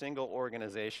 not a single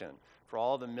organization, for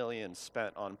all the millions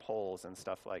spent on polls and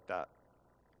stuff like that.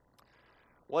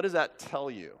 What does that tell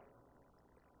you?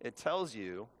 It tells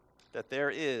you that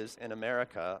there is, in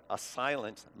America, a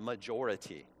silent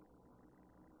majority.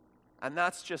 And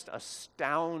that's just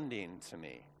astounding to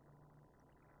me,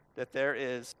 that there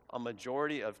is a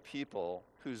majority of people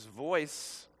whose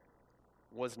voice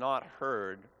was not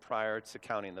heard prior to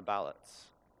counting the ballots.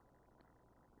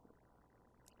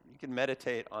 You can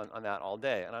meditate on that all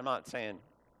day. And I'm not saying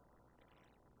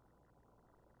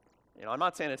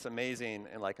it's amazing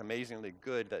and amazingly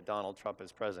good that Donald Trump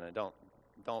is president.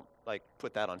 Don't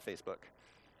put that on Facebook.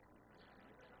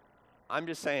 I'm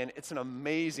just saying it's an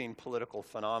amazing political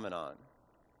phenomenon,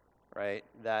 right?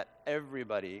 That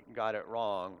everybody got it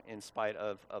wrong in spite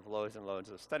of loads and loads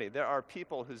of study. There are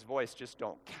people whose voice just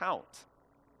don't count.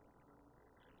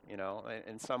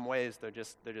 In some ways they're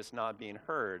just not being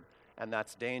heard, and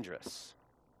that's dangerous.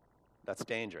 That's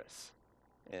dangerous.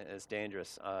 It's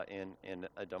dangerous in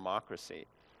a democracy.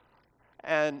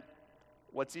 And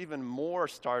what's even more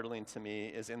startling to me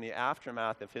is in the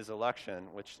aftermath of his election,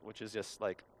 which is just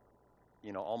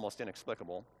almost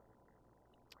inexplicable.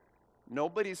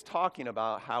 Nobody's talking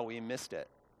about how we missed it.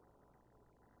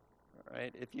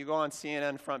 Right? If you go on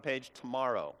CNN front page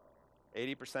tomorrow,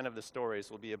 80% of the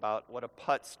stories will be about what a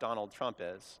putz Donald Trump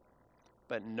is,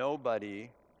 but nobody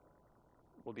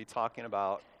will be talking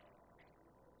about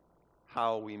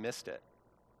how we missed it,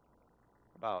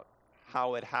 about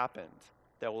how it happened.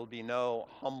 There will be no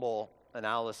humble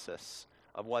analysis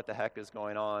of what the heck is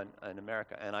going on in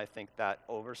America. And I think that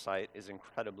oversight is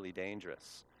incredibly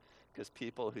dangerous because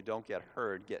people who don't get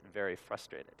heard get very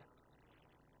frustrated.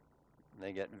 And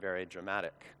they get very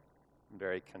dramatic,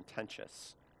 very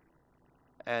contentious.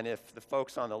 And if the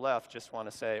folks on the left just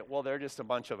want to say, well, they're just a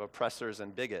bunch of oppressors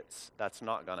and bigots, that's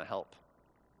not going to help.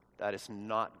 That is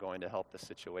not going to help the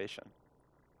situation.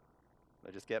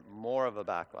 They'll just get more of a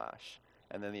backlash.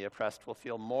 And then the oppressed will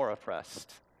feel more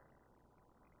oppressed.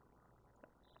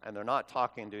 And they're not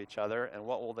talking to each other, and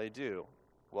what will they do?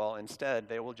 Well, instead,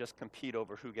 they will just compete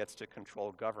over who gets to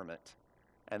control government.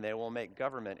 And they will make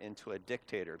government into a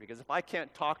dictator. Because if I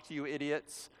can't talk to you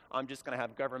idiots, I'm just going to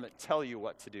have government tell you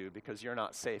what to do because you're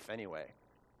not safe anyway,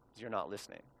 because you're not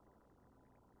listening.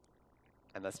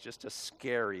 And that's just a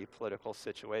scary political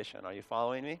situation. Are you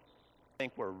following me? I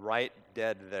think we're right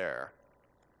dead there.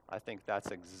 I think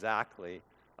that's exactly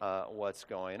what's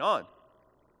going on.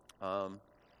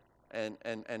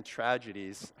 And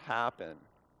tragedies happen.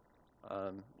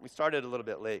 We started a little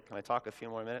bit late. Can I talk a few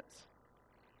more minutes?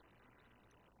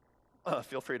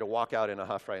 Feel free to walk out in a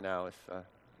huff right now if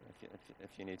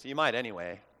you need to. You might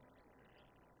anyway.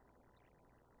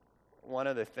 One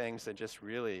of the things that just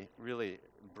really, really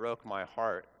broke my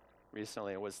heart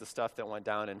recently was the stuff that went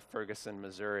down in Ferguson,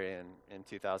 Missouri in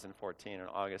 2014, in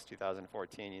August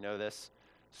 2014. You know this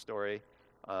story?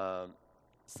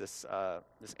 It's this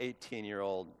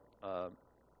 18-year-old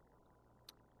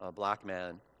black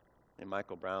man named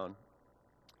Michael Brown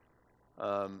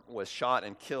was shot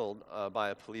and killed by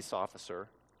a police officer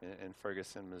in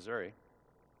Ferguson, Missouri.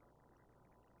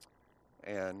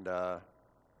 And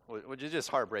which is just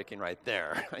heartbreaking right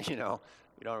there. We don't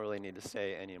really need to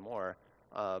say any more.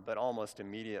 But almost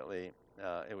immediately,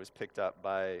 it was picked up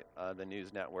by the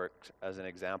news network as an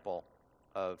example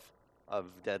of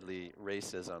deadly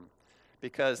racism,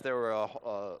 because there were a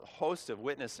host of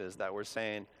witnesses that were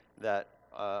saying that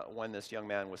when this young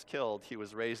man was killed, he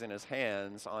was raising his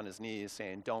hands on his knees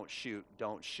saying, "Don't shoot,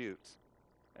 don't shoot,"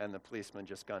 and the policeman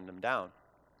just gunned him down.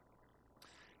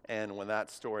 And when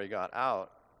that story got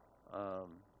out,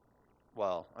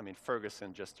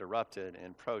 Ferguson just erupted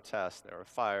in protest. There were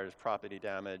fires, property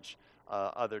damage,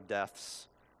 other deaths.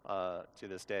 To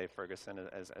this day, Ferguson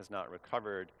has not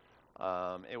recovered.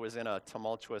 It was in a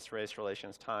tumultuous race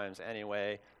relations times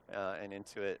anyway, and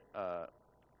into it,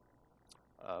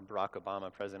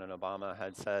 President Obama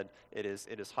had said, it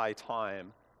is high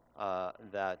time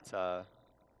that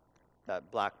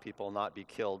black people not be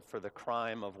killed for the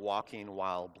crime of walking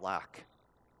while black,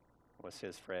 was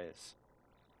his phrase.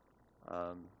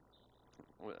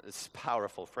 It's a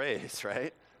powerful phrase,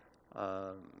 right?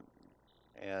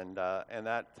 And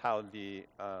that's how the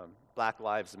Black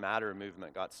Lives Matter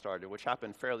movement got started, which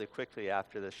happened fairly quickly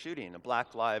after the shooting. The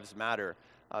Black Lives Matter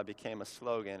became a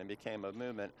slogan and became a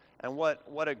movement. And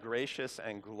what a gracious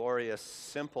and glorious,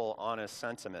 simple, honest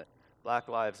sentiment. Black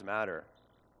Lives Matter.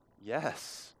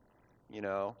 Yes,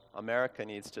 America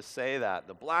needs to say that.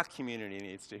 The black community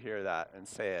needs to hear that and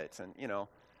say it.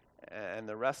 And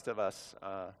the rest of us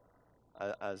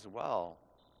as well.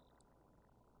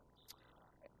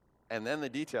 And then the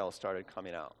details started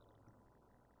coming out.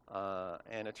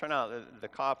 And it turned out that the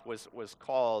cop was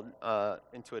called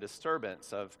into a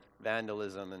disturbance of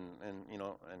vandalism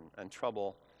and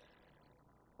trouble.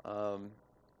 And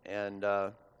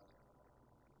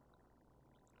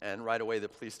right away the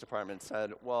police department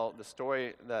said, well, the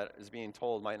story that is being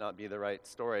told might not be the right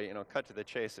story. Cut to the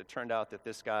chase, it turned out that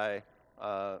this guy,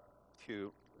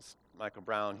 Michael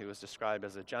Brown, who was described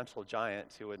as a gentle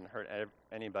giant who wouldn't hurt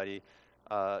anybody,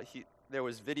 there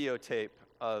was videotape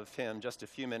of him just a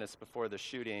few minutes before the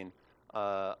shooting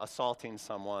assaulting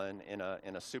someone in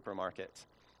a supermarket.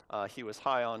 He was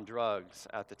high on drugs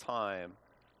at the time.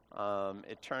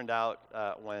 It turned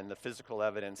out when the physical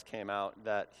evidence came out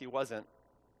that he wasn't,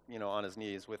 on his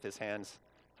knees with his hands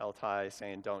held high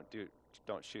saying, don't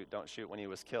shoot when he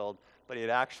was killed. But he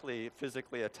had actually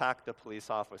physically attacked the police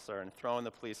officer and thrown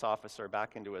the police officer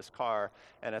back into his car.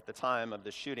 And at the time of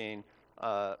the shooting,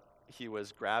 he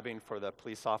was grabbing for the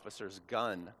police officer's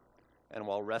gun. And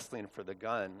while wrestling for the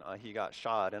gun, he got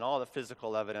shot. And all the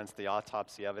physical evidence, the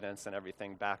autopsy evidence and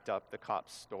everything backed up the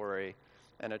cop's story.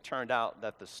 And it turned out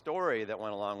that the story that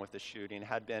went along with the shooting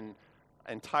had been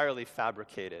entirely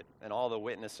fabricated. And all the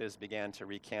witnesses began to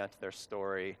recant their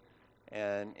story.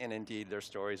 And indeed, their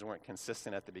stories weren't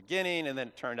consistent at the beginning. And then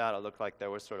it turned out it looked like there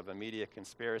was sort of a media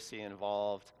conspiracy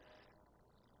involved.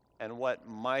 And what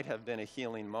might have been a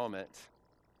healing moment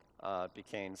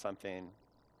became something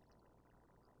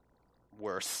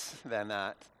worse than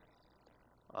that.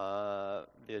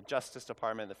 The Justice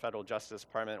Department, the Federal Justice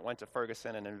Department, went to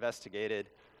Ferguson and investigated,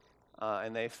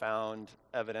 and they found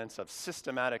evidence of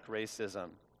systematic racism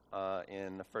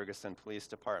in the Ferguson Police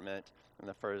Department and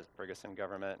the Ferguson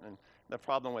government. And the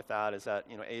problem with that is that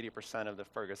 80% of the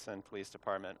Ferguson Police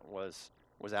Department was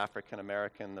African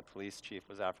American. The police chief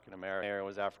was African American. The mayor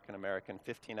was African American.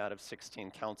 15 out of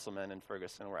 16 councilmen in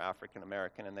Ferguson were African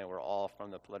American, and they were all from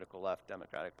the political left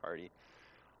Democratic Party.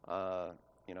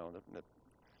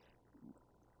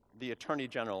 The Attorney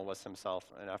General was himself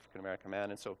an African American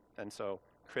man, and so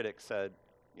critics said,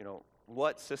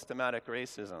 what systematic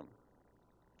racism?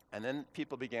 And then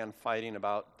people began fighting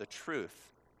about the truth,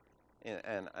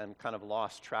 and kind of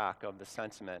lost track of the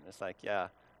sentiment. It's like, yeah,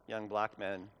 young black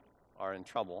men are in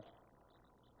trouble.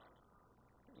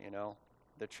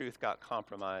 The truth got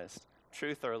compromised.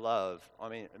 Truth or love,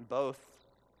 both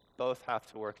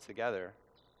have to work together.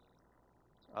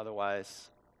 Otherwise,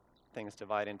 things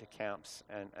divide into camps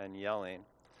and yelling.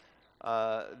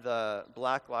 The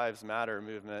Black Lives Matter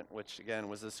movement, which again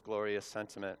was this glorious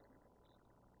sentiment,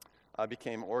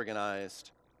 became organized,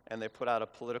 and they put out a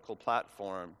political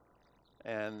platform.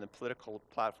 And the political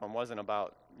platform wasn't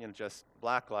about just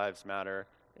Black Lives Matter.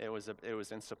 It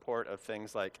was in support of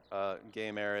things like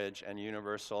gay marriage and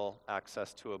universal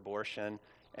access to abortion,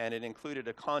 and it included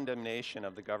a condemnation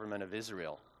of the government of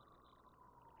Israel.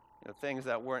 Things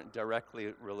that weren't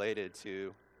directly related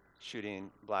to shooting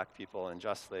black people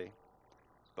unjustly.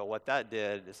 But what that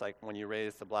did is, like, when you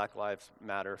raise the Black Lives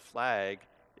Matter flag,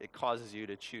 it causes you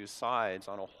to choose sides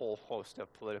on a whole host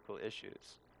of political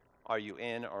issues. Are you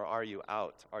in or are you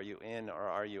out? Are you in or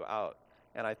are you out?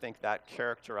 And I think that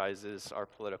characterizes our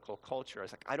political culture.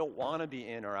 It's like, I don't want to be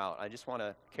in or out. I just want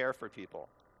to care for people.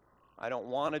 I don't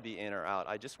want to be in or out.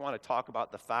 I just want to talk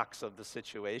about the facts of the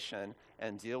situation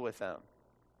and deal with them.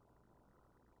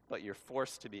 But you're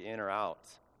forced to be in or out.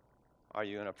 Are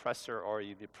you an oppressor or are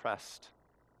you the oppressed?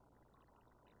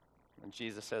 When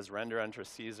Jesus says, render unto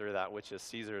Caesar that which is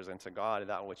Caesar's, and to God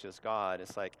that which is God,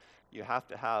 it's like you have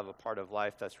to have a part of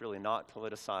life that's really not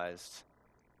politicized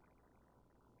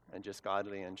and just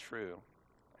godly and true.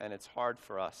 And it's hard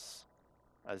for us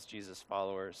as Jesus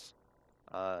followers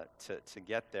to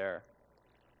get there.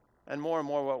 And more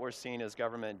what we're seeing is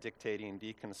government dictating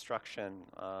deconstruction.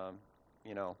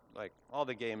 Like all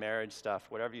the gay marriage stuff,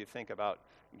 whatever you think about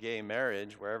gay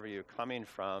marriage, wherever you're coming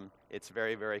from, it's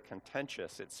very, very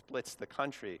contentious. It splits the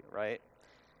country, right?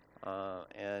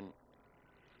 And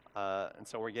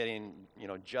so we're getting,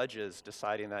 judges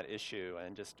deciding that issue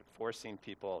and just forcing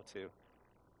people to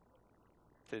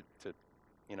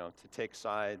take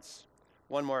sides.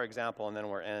 One more example, and then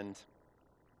we'll end.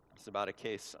 It's about a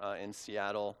case in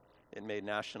Seattle. It made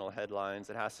national headlines.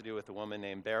 It has to do with a woman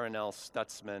named Baronelle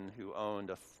Stutzman, who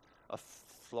owned a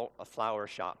flower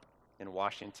shop in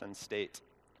Washington State.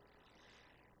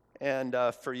 And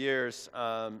for years,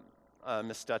 Ms.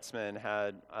 Stutzman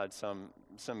had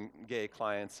some gay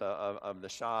clients of the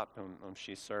shop whom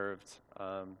she served,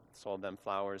 sold them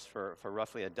flowers for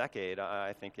roughly a decade,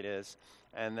 I think it is.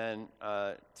 And then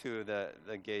two of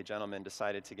the gay gentlemen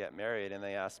decided to get married, and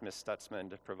they asked Ms. Stutzman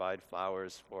to provide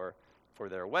flowers for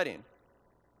their wedding.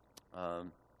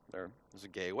 There was a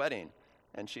gay wedding.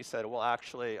 And she said, well,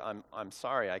 actually, I'm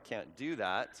sorry, I can't do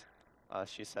that.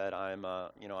 She said, I'm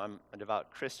a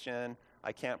devout Christian.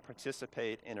 I can't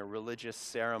participate in a religious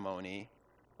ceremony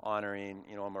honoring,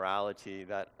 a morality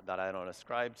that I don't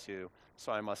ascribe to,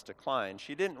 so I must decline.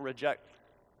 She didn't reject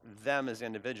them as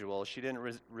individuals. She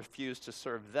didn't refuse to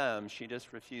serve them. She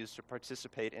just refused to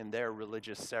participate in their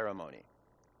religious ceremony,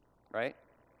 right?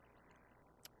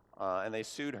 And they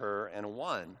sued her and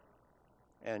won.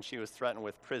 And she was threatened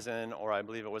with prison, or I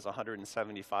believe it was a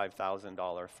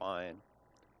 $175,000 fine.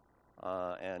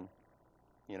 And,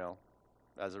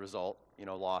 as a result,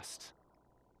 lost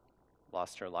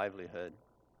her livelihood.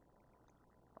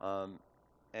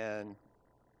 And,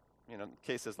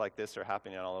 cases like this are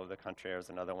happening all over the country. There's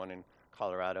another one in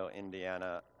Colorado.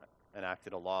 Indiana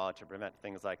enacted a law to prevent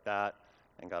things like that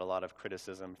and got a lot of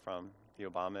criticism from the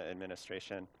Obama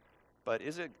administration. But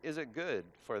is it good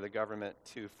for the government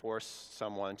to force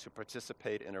someone to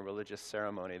participate in a religious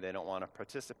ceremony they don't want to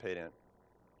participate in?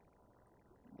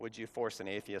 Would you force an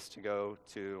atheist to go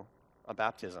to a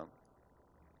baptism?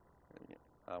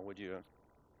 Would you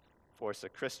force a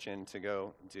Christian to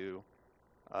go do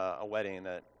a wedding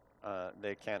that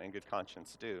they can't in good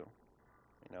conscience do?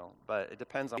 But it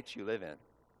depends on what you live in.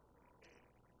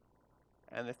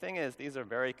 And the thing is, these are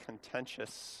very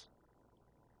contentious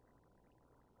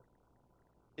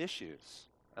issues,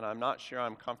 and I'm not sure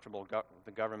I'm comfortable with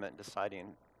the government deciding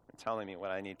and telling me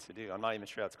what I need to do. I'm not even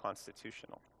sure that's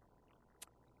constitutional.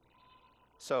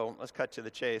 So let's cut to the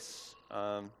chase.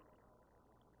 I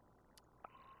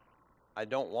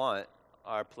don't want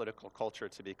our political culture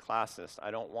to be classist.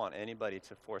 I don't want anybody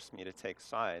to force me to take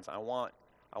sides. I want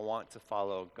to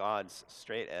follow God's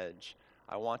straight edge.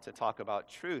 I want to talk about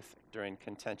truth during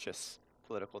contentious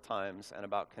political times and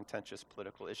about contentious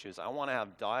political issues. I want to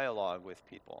have dialogue with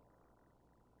people.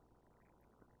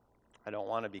 I don't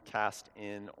want to be cast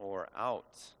in or out.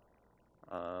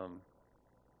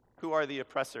 Who are the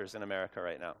oppressors in America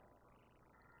right now?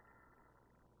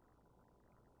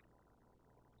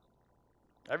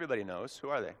 Everybody knows. Who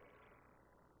are they?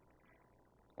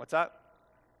 What's that?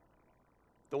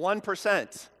 The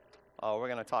 1%. Oh, we're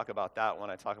going to talk about that when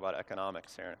I talk about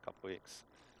economics here in a couple weeks.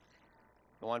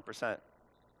 The 1%.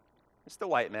 It's the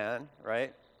white man,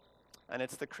 right? And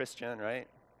it's the Christian, right?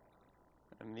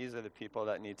 And these are the people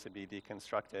that need to be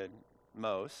deconstructed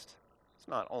most. It's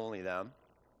not only them.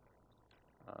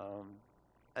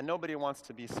 And nobody wants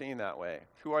to be seen that way.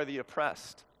 Who are the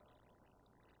oppressed?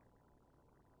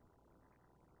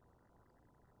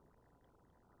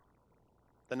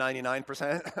 The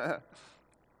 99%?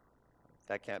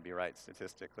 That can't be right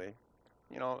statistically.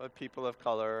 people of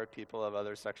color, people of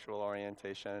other sexual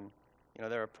orientation,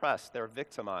 they're oppressed, they're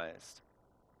victimized.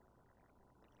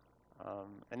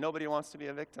 And nobody wants to be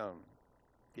a victim,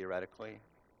 theoretically.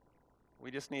 We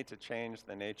just need to change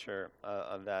the nature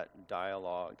of that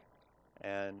dialogue,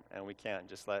 and we can't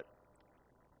just let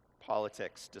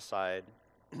politics decide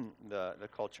the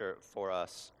culture for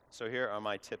us. So here are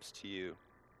my tips to you.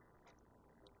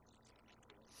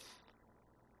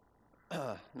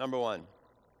 Number one,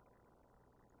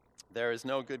 there is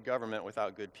no good government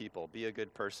without good people. Be a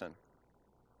good person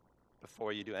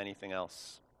before you do anything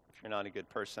else. If you're not a good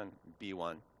person, be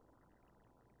one.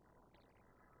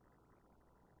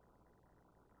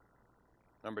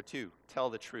 Number two, tell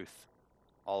the truth,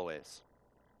 always.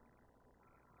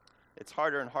 It's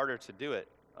harder and harder to do it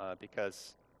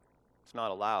because it's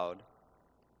not allowed.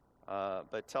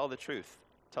 But tell the truth.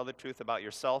 Tell the truth about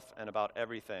yourself and about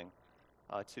everything.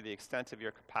 To the extent of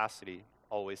your capacity,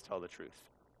 always tell the truth.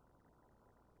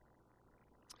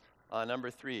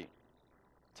 Number three,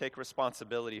 take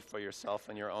responsibility for yourself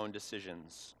and your own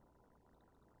decisions.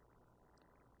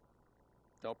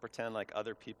 Don't pretend like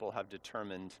other people have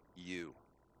determined you.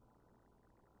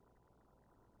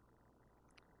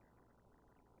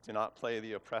 Do not play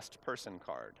the oppressed person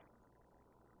card.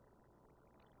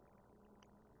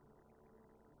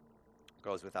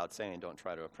 Goes without saying, don't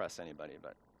try to oppress anybody,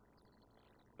 but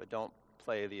don't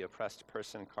play the oppressed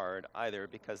person card either,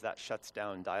 because that shuts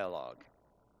down dialogue.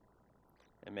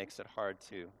 It makes it hard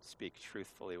to speak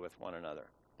truthfully with one another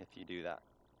if you do that.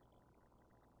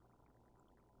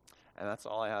 And that's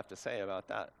all I have to say about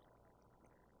that.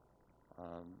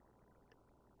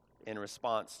 In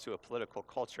response to a political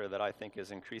culture that I think is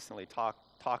increasingly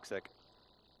toxic,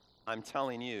 I'm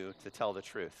telling you to tell the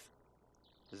truth.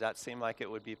 Does that seem like it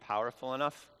would be powerful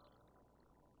enough?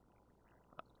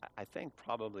 I think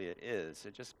probably it is.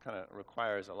 It just kind of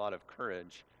requires a lot of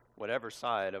courage. Whatever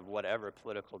side of whatever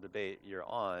political debate you're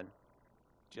on,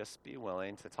 just be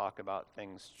willing to talk about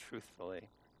things truthfully.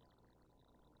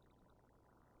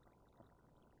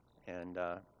 And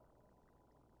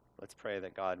let's pray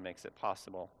that God makes it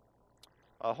possible.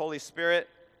 Holy Spirit,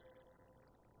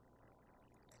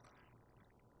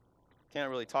 can't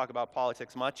really talk about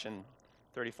politics much in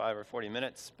 35 or 40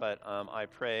 minutes, but I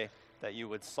pray that you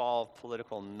would solve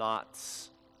political knots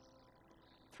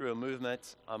through a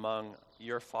movement among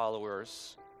your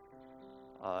followers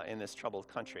in this troubled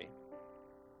country.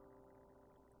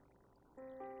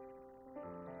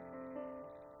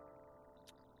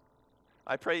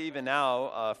 I pray even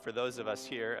now for those of us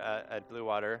here at Blue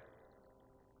Water,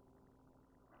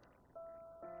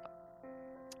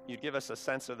 you'd give us a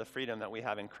sense of the freedom that we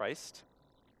have in Christ.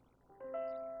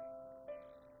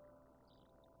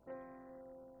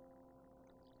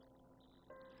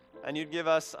 And you'd give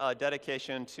us a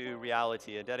dedication to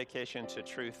reality, a dedication to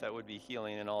truth that would be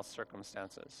healing in all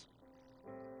circumstances.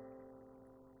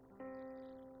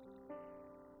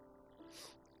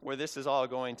 Where this is all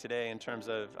going today in terms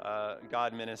of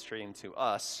God ministering to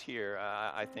us here,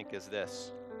 I think is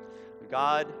this.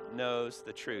 God knows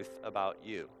the truth about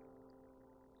you.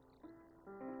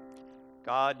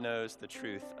 God knows the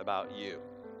truth about you.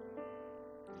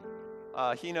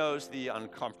 He knows the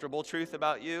uncomfortable truth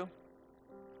about you.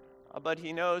 But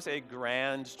he knows a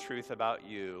grand truth about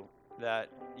you that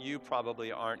you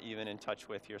probably aren't even in touch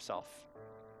with yourself.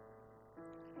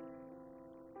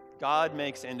 God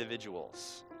makes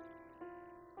individuals.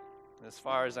 As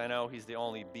far as I know, he's the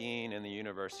only being in the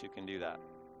universe who can do that.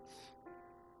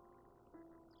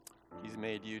 He's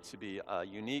made you to be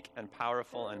unique and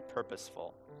powerful and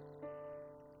purposeful.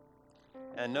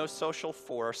 And no social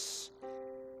force,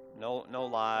 no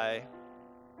lie,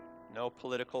 no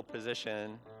political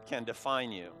position can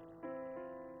define you.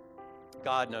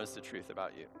 God knows the truth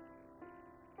about you.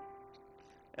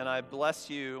 And I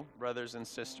bless you, brothers and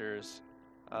sisters,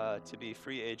 to be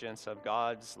free agents of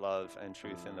God's love and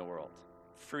truth in the world.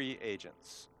 Free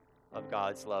agents of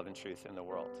God's love and truth in the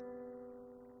world.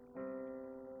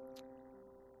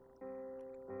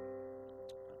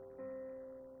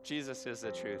 Jesus is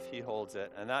the truth. He holds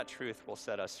it, and that truth will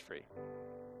set us free.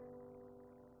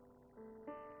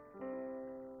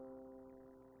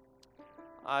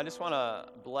 I just want to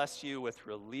bless you with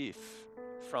relief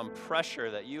from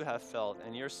pressure that you have felt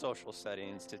in your social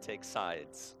settings to take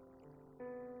sides.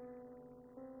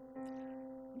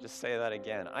 Just say that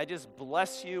again. I just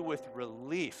bless you with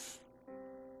relief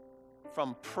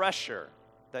from pressure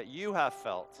that you have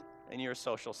felt in your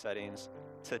social settings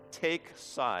to take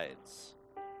sides.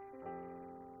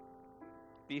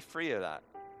 Be free of that.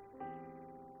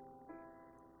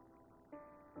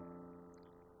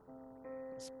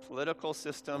 Political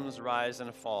systems rise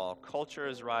and fall.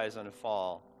 Cultures rise and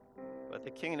fall. But the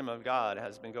kingdom of God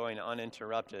has been going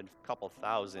uninterrupted a couple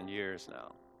thousand years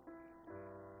now.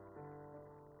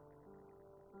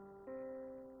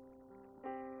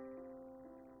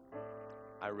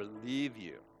 I relieve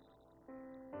you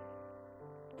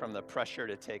from the pressure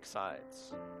to take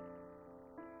sides.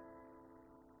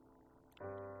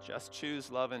 Just choose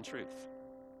love and truth,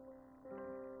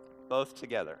 both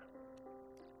together,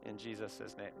 in Jesus'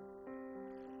 name.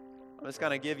 I'm just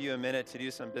going to give you a minute to do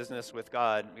some business with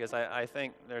God, because I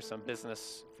think there's some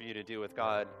business for you to do with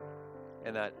God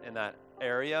in that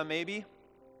area, maybe.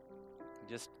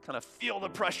 Just kind of feel the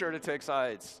pressure to take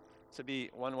sides, to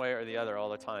be one way or the other all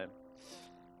the time.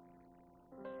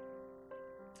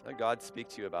 Let God speak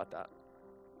to you about that.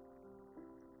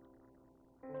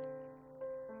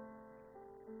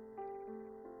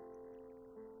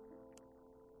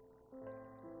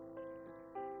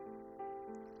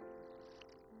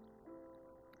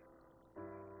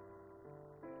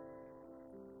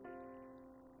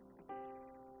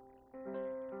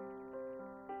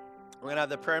 We're going to have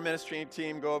the prayer ministry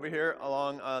team go over here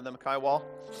along the Mackay wall.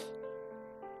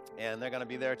 And they're going to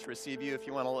be there to receive you. If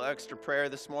you want a little extra prayer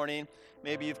this morning,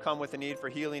 maybe you've come with a need for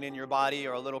healing in your body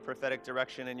or a little prophetic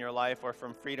direction in your life, or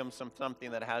from freedom, something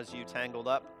that has you tangled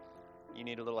up, you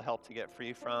need a little help to get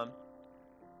free from.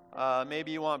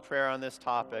 Maybe you want prayer on this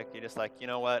topic. You're just like, you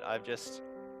know what, I've just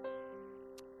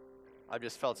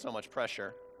felt so much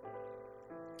pressure,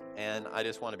 and I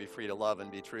just want to be free to love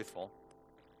and be truthful.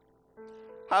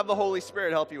 Have the Holy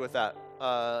Spirit help you with that.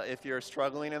 If you're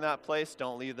struggling in that place,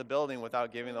 don't leave the building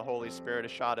without giving the Holy Spirit a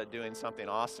shot at doing something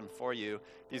awesome for you.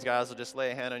 These guys will just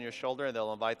lay a hand on your shoulder, and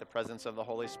they'll invite the presence of the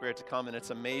Holy Spirit to come, and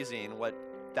it's amazing what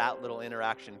that little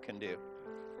interaction can do.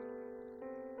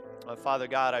 Father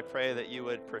God, I pray that you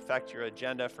would perfect your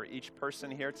agenda for each person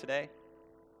here today.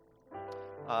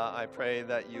 I pray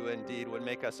that you indeed would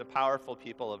make us a powerful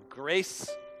people of grace,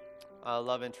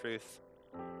 love, and truth.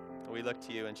 We look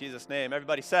to you in Jesus' name.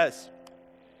 Everybody says...